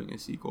planning on doing a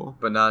sequel.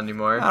 But not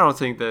anymore? I don't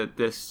think that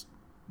this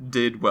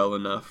did well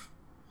enough.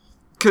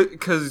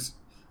 Because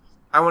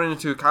I went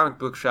into a comic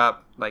book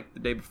shop, like, the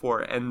day before,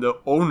 and the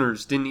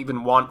owners didn't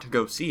even want to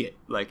go see it.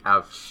 Like,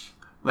 ouch.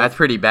 That's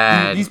pretty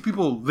bad. These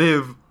people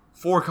live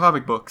for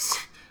comic books.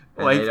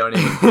 And like, they don't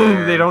even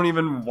care. They don't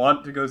even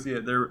want to go see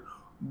it.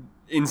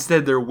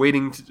 Instead, they're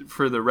waiting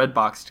for the red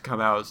box to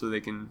come out so they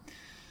can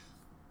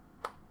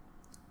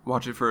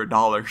watch it for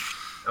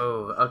 $1.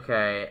 Oh,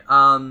 okay.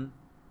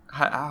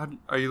 How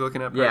are you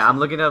looking at? Yeah, I'm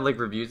looking at like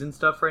reviews and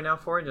stuff right now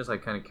for it. Just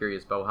like kind of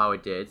curious about how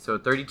it did. So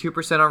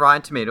 32% on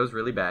Rotten Tomatoes,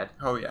 really bad.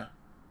 Oh yeah.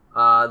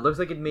 It looks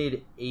like it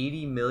made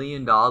 $80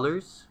 million.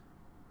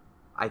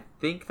 I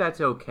think that's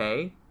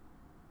okay.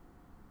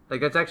 Like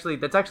that's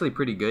actually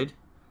pretty good.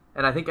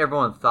 And I think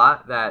everyone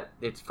thought that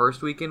its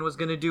first weekend was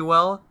going to do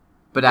well,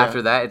 but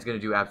after that it's going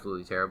to do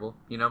absolutely terrible,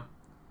 you know?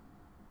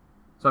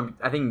 So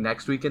I think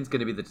next weekend's going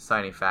to be the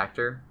deciding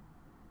factor.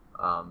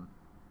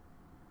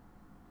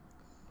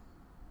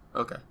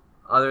 Okay.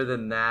 Other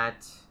than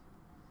that,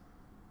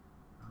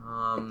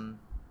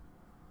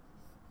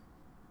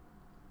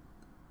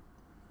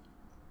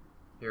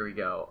 here we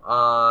go.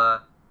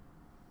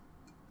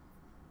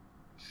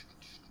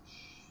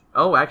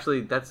 Oh, actually,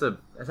 it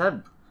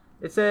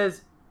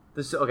says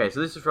this. Okay,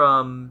 so this is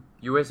from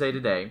USA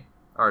Today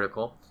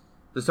article.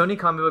 The Sony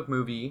comic book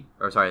movie,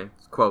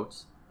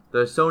 quotes.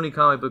 The Sony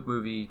comic book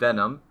movie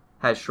Venom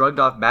has shrugged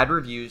off bad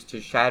reviews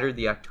to shatter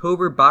the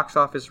October box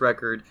office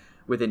record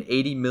with an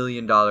 $80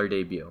 million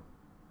debut.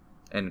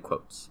 End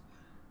quotes.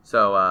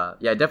 So,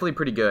 yeah, definitely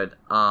pretty good.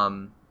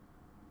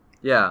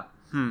 Yeah.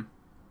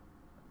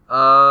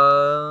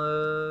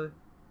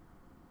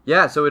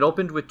 Yeah, so it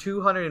opened with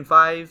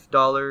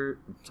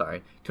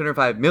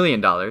 $205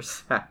 million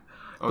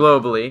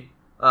globally.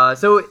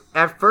 So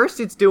at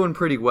first it's doing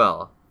pretty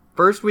well.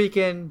 First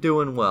weekend,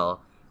 doing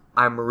well.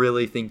 I'm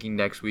really thinking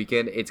next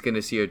weekend it's going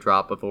to see a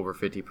drop of over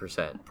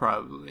 50%.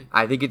 Probably.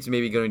 I think it's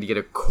maybe going to get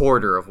a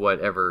quarter of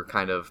whatever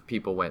kind of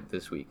people went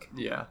this week.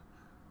 Yeah.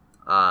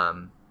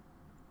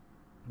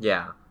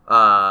 Yeah.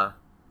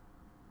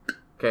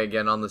 Okay,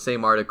 again, on the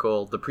same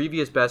article, the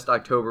previous best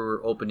October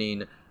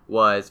opening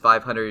was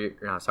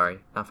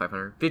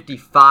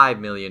 $55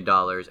 million,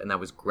 and that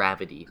was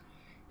Gravity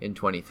in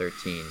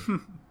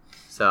 2013.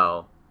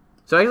 So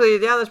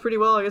actually, yeah, that's pretty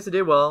well. I guess it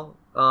did well.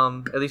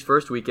 At least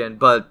first weekend,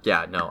 but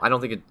yeah, no, I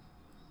don't think it.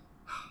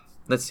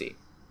 Let's see.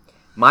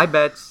 My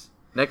bets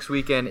next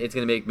weekend, it's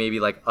gonna make maybe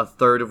like a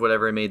third of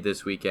whatever it made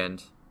this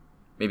weekend,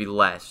 maybe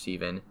less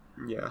even.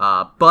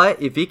 Yeah.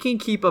 But if it can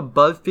keep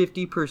above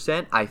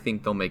 50%, I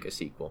think they'll make a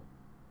sequel.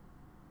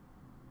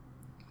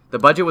 The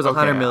budget was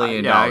 $100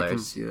 million. Yeah, I can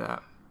see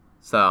that.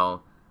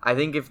 So I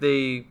think if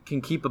they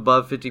can keep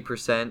above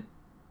 50%,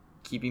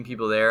 keeping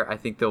people there, I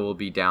think they will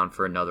be down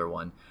for another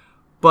one.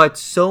 But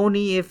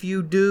Sony, if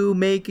you do,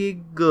 make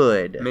it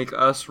good. Make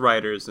us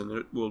writers, and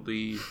it will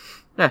be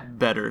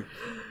better.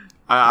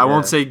 I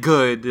won't say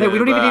good. Hey, we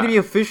don't even need to be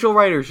official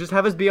writers. Just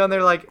have us be on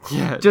there,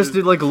 just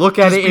to look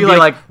at it and be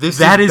like, "This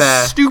that is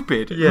bad.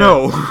 Stupid." Yeah.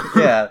 No,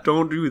 yeah,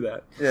 don't do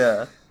that.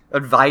 Yeah,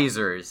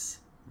 advisors.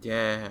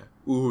 Yeah.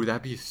 Ooh,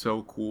 that'd be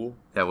so cool.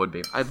 That would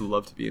be. I'd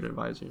love to be an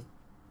advisor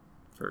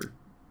for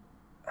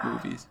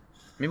movies.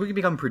 Maybe we could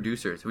become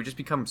producers. We just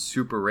become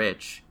super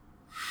rich.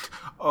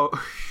 Oh.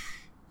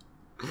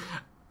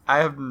 I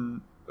have.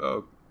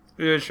 Oh,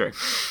 yeah, sure.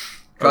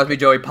 Trust me,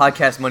 Joey.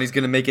 Podcast money's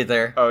gonna make it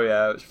there. Oh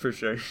yeah, for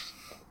sure.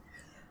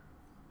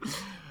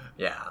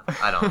 Yeah,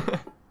 I don't.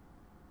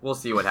 We'll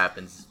see what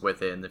happens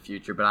with it in the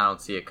future, but I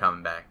don't see it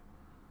coming back.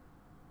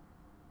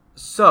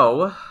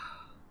 So,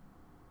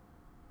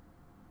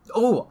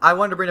 I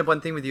wanted to bring up one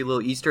thing with you, a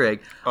little Easter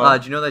egg. Do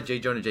you know that J.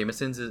 Jonah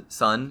Jameson's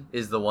son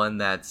is the one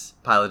that's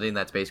piloting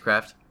that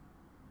spacecraft?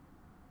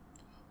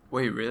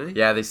 Wait, really?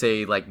 Yeah, they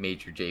say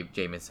Major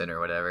Jameson or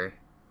whatever.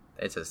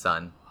 It's his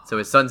son. So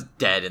his son's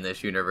dead in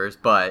this universe,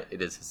 but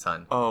it is his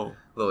son. Oh.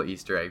 Little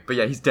Easter egg. But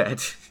yeah, he's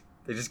dead.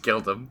 They just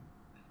killed him.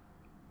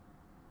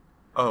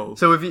 Oh.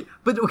 So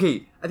but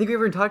okay, I think we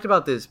even talked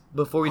about this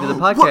before we did the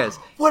podcast.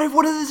 What if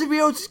one of the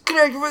symbiotes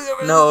connect with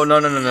them? No.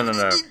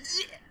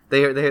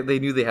 They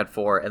knew they had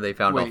 4 and they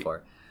found all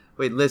 4.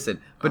 Wait,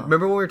 listen. But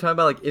remember when we were talking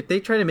about if they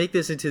try to make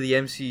this into the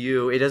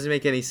MCU, it doesn't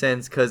make any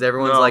sense because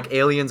everyone's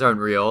aliens aren't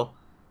real.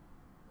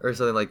 Or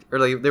something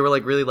they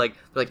were really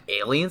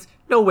aliens?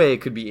 No way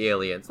it could be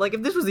aliens.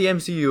 If this was the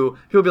MCU,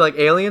 people would be like,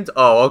 aliens?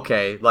 Oh,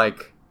 okay.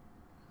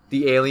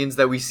 The aliens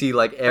that we see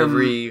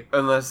every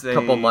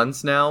couple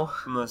months now.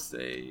 Unless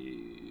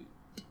they...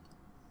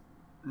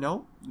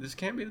 No, this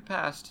can't be the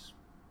past.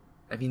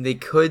 I mean, they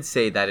could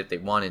say that if they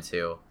wanted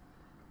to.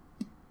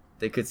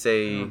 They could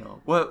say... I don't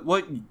know.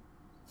 What...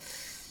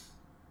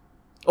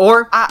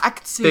 Or I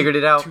could see figured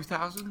it out.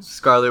 2000s.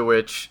 Scarlet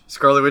Witch.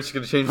 Scarlet Witch is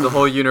going to change the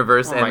whole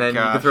universe, and then you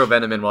can throw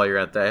Venom in while you're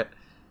at that.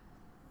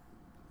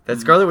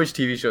 That Scarlet Witch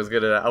TV show is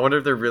good at that. I wonder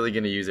if they're really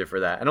going to use it for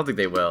that. I don't think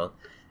they will,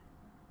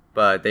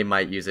 but they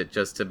might use it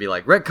just to be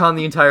retcon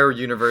the entire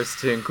universe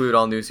to include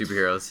all new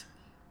superheroes.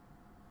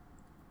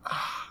 I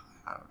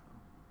don't know.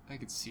 I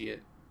could see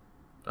it.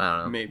 I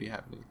don't know. Maybe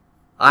happening.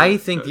 I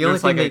think the only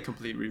thing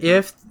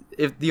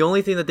if the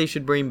only thing that they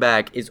should bring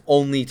back is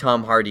only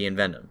Tom Hardy and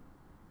Venom.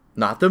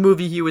 Not the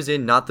movie he was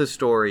in, not the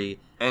story.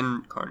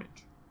 And Carnage.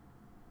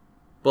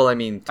 Well, I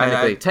mean,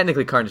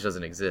 technically Carnage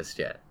doesn't exist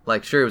yet.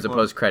 Sure, it was a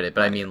post-credit,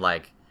 but I mean,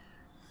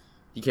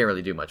 you can't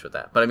really do much with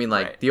that. But I mean,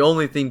 the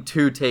only thing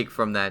to take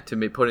from that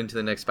to put into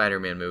the next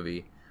Spider-Man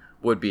movie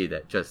would be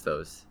that just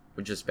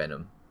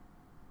Venom.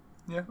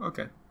 Yeah,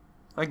 okay.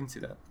 I can see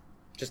that.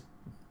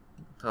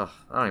 I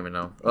don't even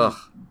know. Ugh.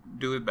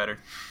 Do it better.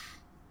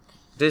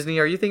 Disney,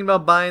 are you thinking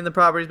about buying the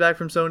properties back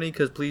from Sony?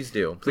 Because please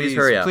do. Please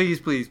hurry up.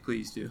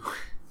 Please do.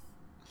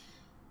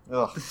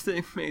 Ugh.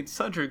 They made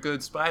such a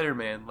good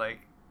Spider-Man.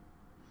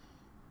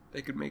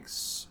 They could make...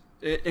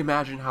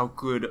 Imagine how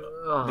good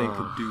they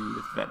could do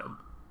with Venom.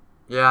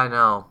 Yeah, I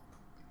know.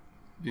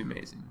 It'd be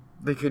amazing.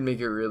 They could make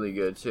it really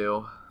good,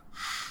 too.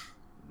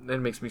 It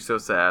makes me so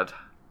sad.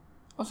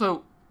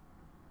 Also,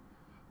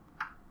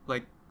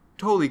 like,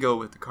 totally go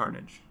with the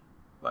Carnage.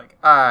 Like,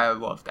 I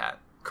love that.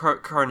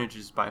 Carnage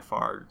is by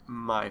far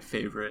my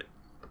favorite.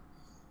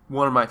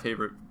 One of my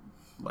favorite,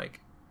 like,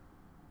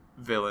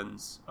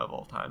 villains of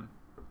all time.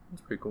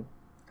 That's pretty cool.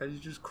 He's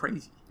just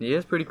crazy. He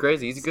is pretty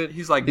crazy. He's good.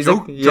 He's like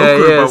Joker,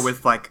 but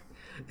with, like,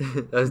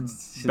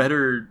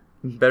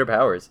 better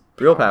powers.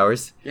 Real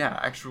powers. Yeah,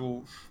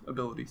 actual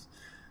abilities.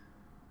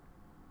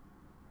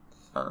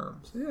 So,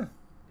 yeah.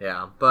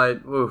 Yeah,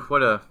 but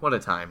what a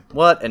time.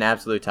 What an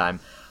absolute time.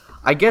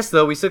 I guess,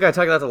 though, we still got to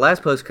talk about the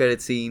last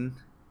post-credit scene.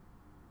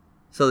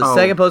 So the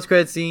second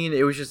post-credit scene,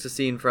 it was just a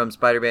scene from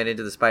Spider-Man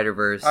Into the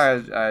Spider-Verse. I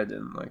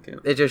didn't like it.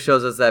 It just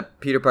shows us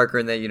that Peter Parker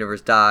in that universe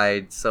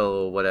died,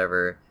 so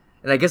whatever.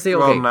 And I guess they...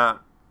 Okay. Well,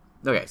 not...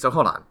 Okay, so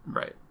hold on.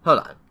 Right. Hold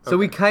on. So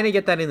we kind of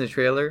get that in the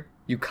trailer.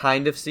 You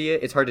kind of see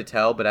it. It's hard to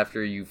tell, but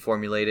after you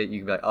formulate it, you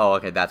can be like, oh,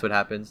 okay, that's what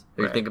happens.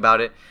 Or you think about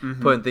it,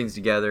 putting things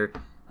together,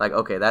 like,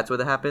 okay, that's what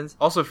happens.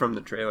 Also from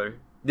the trailer.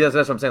 Yeah,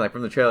 that's what I'm saying. Like,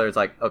 from the trailer, it's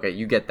like, okay,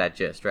 you get that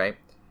gist, right?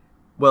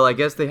 Well, I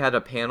guess they had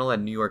a panel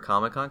at New York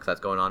Comic Con, because that's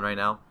going on right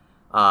now.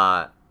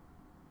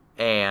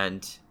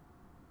 And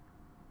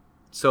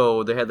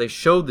so they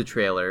showed the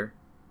trailer,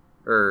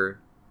 or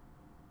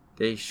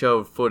they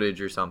showed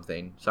footage or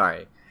something.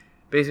 Sorry.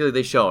 Basically,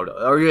 they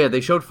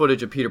showed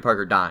footage of Peter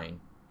Parker dying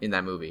in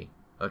that movie.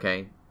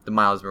 Okay? The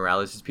Miles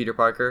Morales is Peter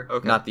Parker,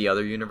 not the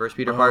other universe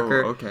Peter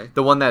Parker. Okay.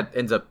 The one that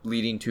ends up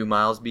leading to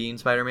Miles being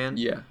Spider-Man.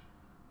 Yeah.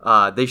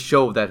 They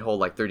show that whole,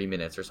 like, 30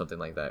 minutes or something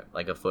like that,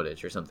 like a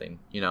footage or something.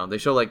 You know, they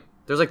show, like,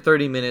 there's, like,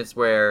 30 minutes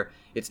where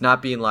it's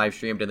not being live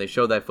streamed, and they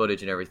show that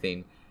footage and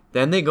everything.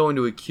 Then they go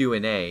into a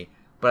Q&A,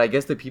 but I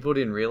guess the people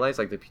didn't realize,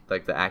 like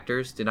the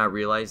actors did not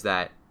realize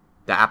that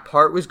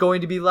part was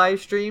going to be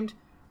live streamed.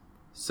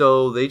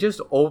 So they just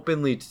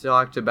openly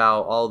talked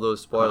about all those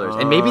spoilers.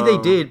 And maybe they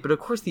did, but of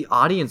course the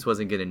audience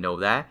wasn't going to know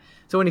that.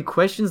 So any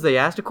questions they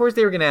asked, of course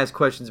they were going to ask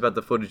questions about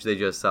the footage they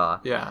just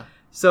saw. Yeah.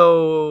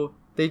 So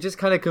they just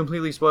kind of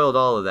completely spoiled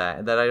all of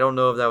that I don't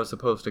know if that was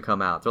supposed to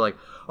come out. They're like,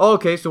 oh,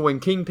 okay, so when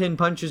Kingpin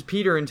punches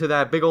Peter into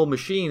that big old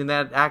machine and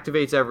that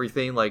activates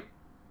everything, like...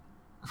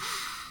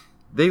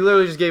 They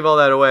literally just gave all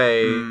that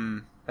away,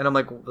 and I'm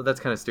like, well, that's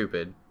kind of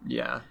stupid.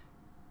 Yeah.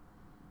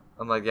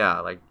 I'm like,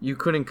 yeah, like, you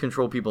couldn't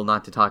control people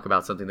not to talk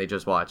about something they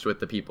just watched with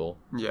the people.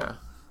 Yeah.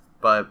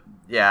 But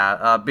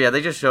yeah,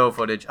 they just show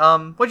footage.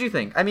 What do you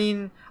think? I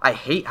mean, I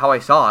hate how I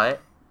saw it.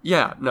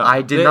 Yeah, no.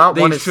 I did not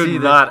want to see They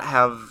should not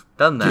have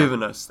done that.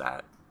 Given us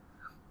that.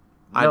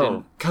 No. I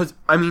didn't. Because,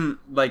 I mean,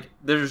 like,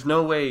 there's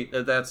no way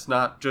that's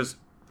not just...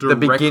 the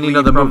beginning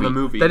of the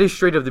movie. That is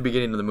straight up the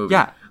beginning of the movie.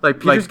 Yeah. Like,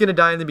 Peter's gonna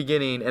die in the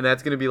beginning, and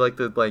that's gonna be, like,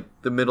 the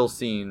middle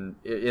scene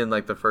in,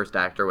 like, the first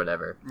act or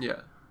whatever.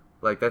 Yeah.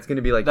 Like, that's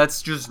gonna be, like...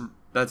 That's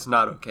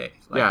not okay.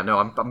 Like, yeah, no,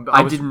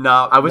 I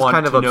was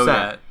kind of upset.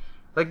 That.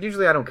 Like,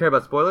 usually I don't care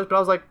about spoilers, but I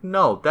was like,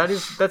 no,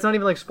 that's not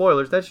even, like,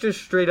 spoilers. That's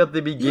just straight up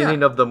the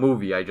beginning of the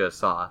movie I just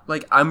saw.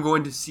 Like, I'm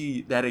going to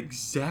see that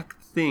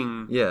exact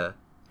thing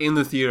in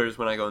the theaters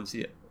when I go and see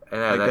it.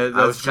 And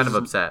I was kind of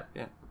upset.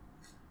 Yeah.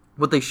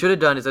 What they should have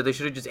done is that they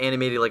should have just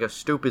animated, like, a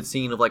stupid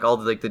scene of, like, all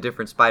the, like, the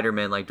different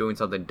Spider-Men, like, doing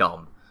something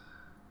dumb.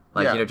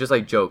 Like, you know, just,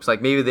 like, jokes.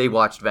 Like, maybe they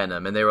watched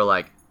Venom, and they were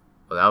like,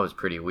 well, that was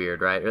pretty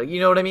weird, right? Like, you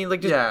know what I mean?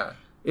 Like, just... Yeah.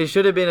 It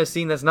should have been a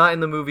scene that's not in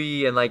the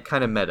movie and, like,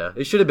 kind of meta.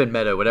 It should have been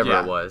meta, whatever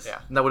it was. Yeah.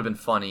 And that would have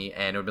been funny,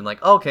 and it would have been like,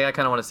 oh, okay, I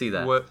kind of want to see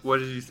that. What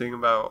did you think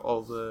about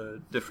all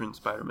the different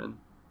Spider-Men?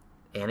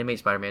 Anime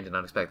Spider-Man did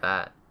not expect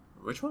that.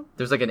 Which one?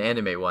 There's, like, an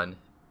anime one.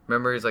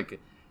 Remember, he's, like...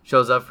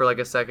 shows up for like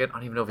a second. I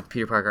don't even know if it's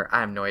Peter Parker.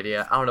 I have no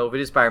idea. I don't know if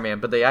it is Spider-Man,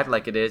 but they act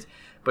like it is.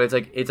 But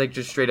it's like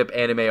just straight up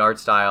anime art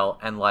style,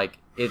 and like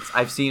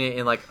I've seen it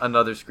in like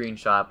another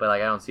screenshot, but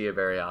like I don't see it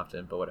very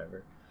often. But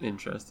whatever.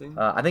 Interesting.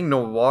 I think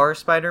Noir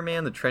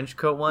Spider-Man, the trench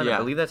coat one. I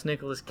believe that's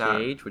Nicolas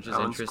Cage, which is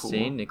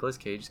interesting. Cool. Nicolas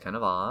Cage is kind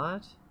of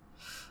odd.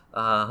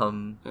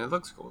 It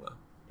looks cool though.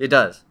 It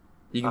does.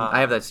 You can.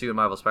 I have that suit in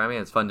Marvel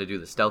Spider-Man. It's fun to do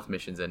the stealth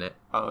missions in it.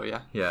 Oh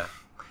yeah. Yeah.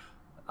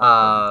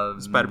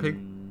 Spider-Pig.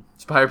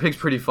 Spider-Pig's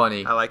pretty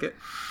funny. I like it.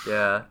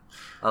 Yeah,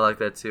 I like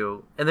that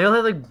too. And they all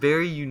have like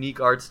very unique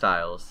art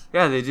styles.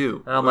 Yeah, they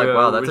do. And I'm like,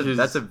 wow,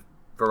 that's a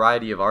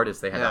variety of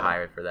artists they had to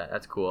hire for that.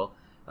 That's cool.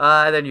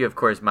 And then you have, of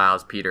course,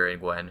 Miles, Peter, and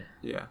Gwen.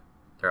 Yeah.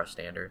 They're all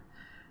standard.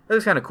 That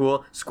was kind of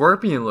cool.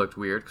 Scorpion looked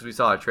weird because we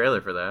saw a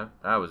trailer for that.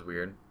 That was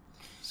weird.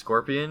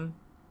 Scorpion?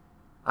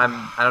 I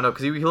don't know,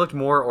 because he looked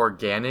more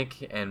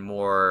organic and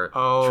more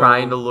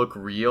trying to look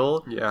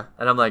real. Yeah.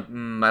 And I'm like,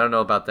 I don't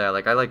know about that.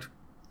 Like, I liked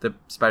the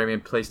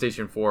Spider-Man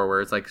PlayStation 4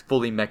 where it's like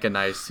fully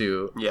mechanized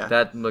suit. Yeah.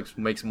 That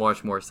makes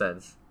much more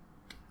sense.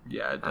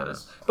 Yeah, it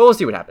does. But we'll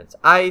see what happens.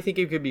 I think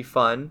it could be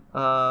fun.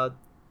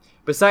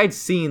 Besides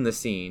seeing the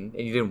scene,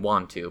 and you didn't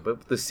want to,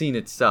 but the scene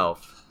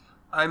itself.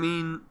 I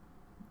mean,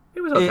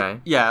 it was okay.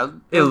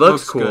 It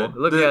looks cool.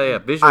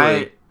 Good.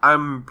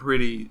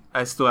 Visually.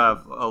 I still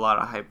have a lot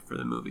of hype for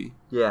the movie.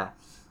 Yeah.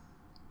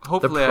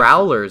 Hopefully the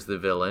Prowler's the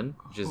villain,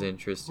 which is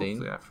interesting.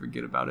 Hopefully I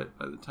forget about it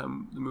by the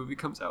time the movie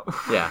comes out.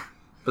 Yeah.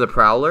 But the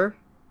Prowler,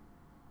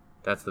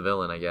 that's the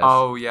villain, I guess.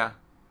 Oh, yeah.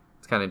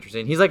 It's kind of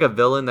interesting. He's like a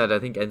villain that I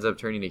think ends up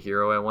turning a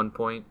hero at one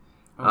point.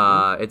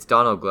 It's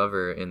Donald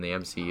Glover in the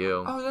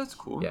MCU. Oh, that's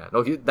cool. Yeah,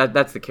 no,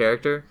 that's the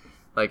character.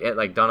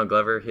 Like Donald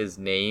Glover, his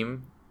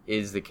name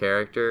is the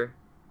character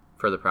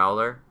for the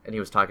Prowler, and he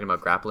was talking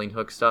about grappling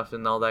hook stuff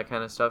and all that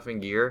kind of stuff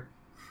and gear.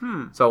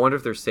 So I wonder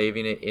if they're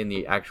saving it in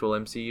the actual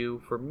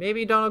MCU for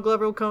maybe Donald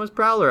Glover will come as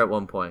Prowler at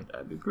one point.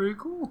 That'd be pretty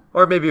cool.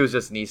 Or maybe it was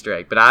just an Easter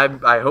egg. But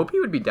I hope he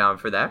would be down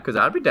for that, because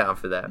I'd be down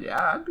for that.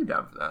 Yeah, I'd be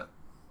down for that.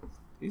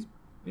 He's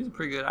a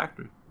pretty good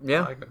actor.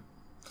 Yeah. I like him.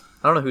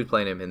 I don't know who's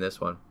playing him in this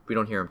one. We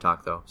don't hear him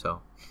talk, though,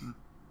 so.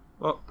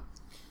 Well.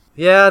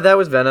 Yeah, that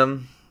was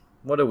Venom.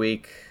 What a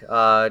week.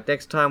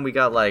 Next time we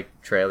got,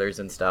 like, trailers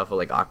and stuff,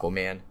 like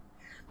Aquaman.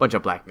 Bunch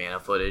of Black Manta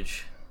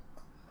footage.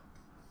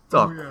 It's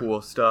all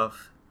cool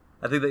stuff.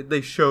 I think they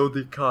show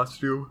the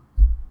costume.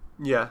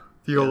 Yeah.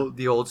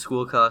 The old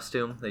school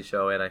costume. They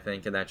show it, I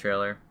think, in that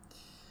trailer.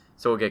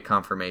 So we'll get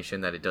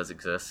confirmation that it does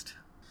exist.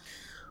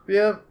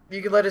 Yeah,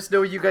 you can let us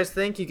know what you guys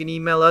think. You can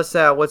email us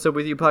at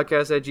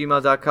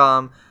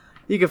whatsupwithyoupodcast@gmail.com.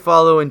 You can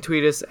follow and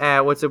tweet us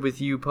at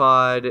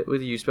whatsupwithyupod,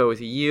 with you spelled with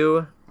a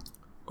U.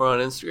 Or on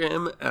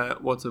Instagram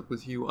at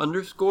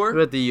whatsupwithyou_.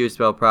 With the U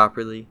spelled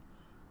properly.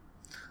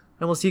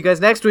 And we'll see you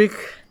guys next week.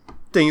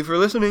 Thank you for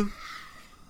listening.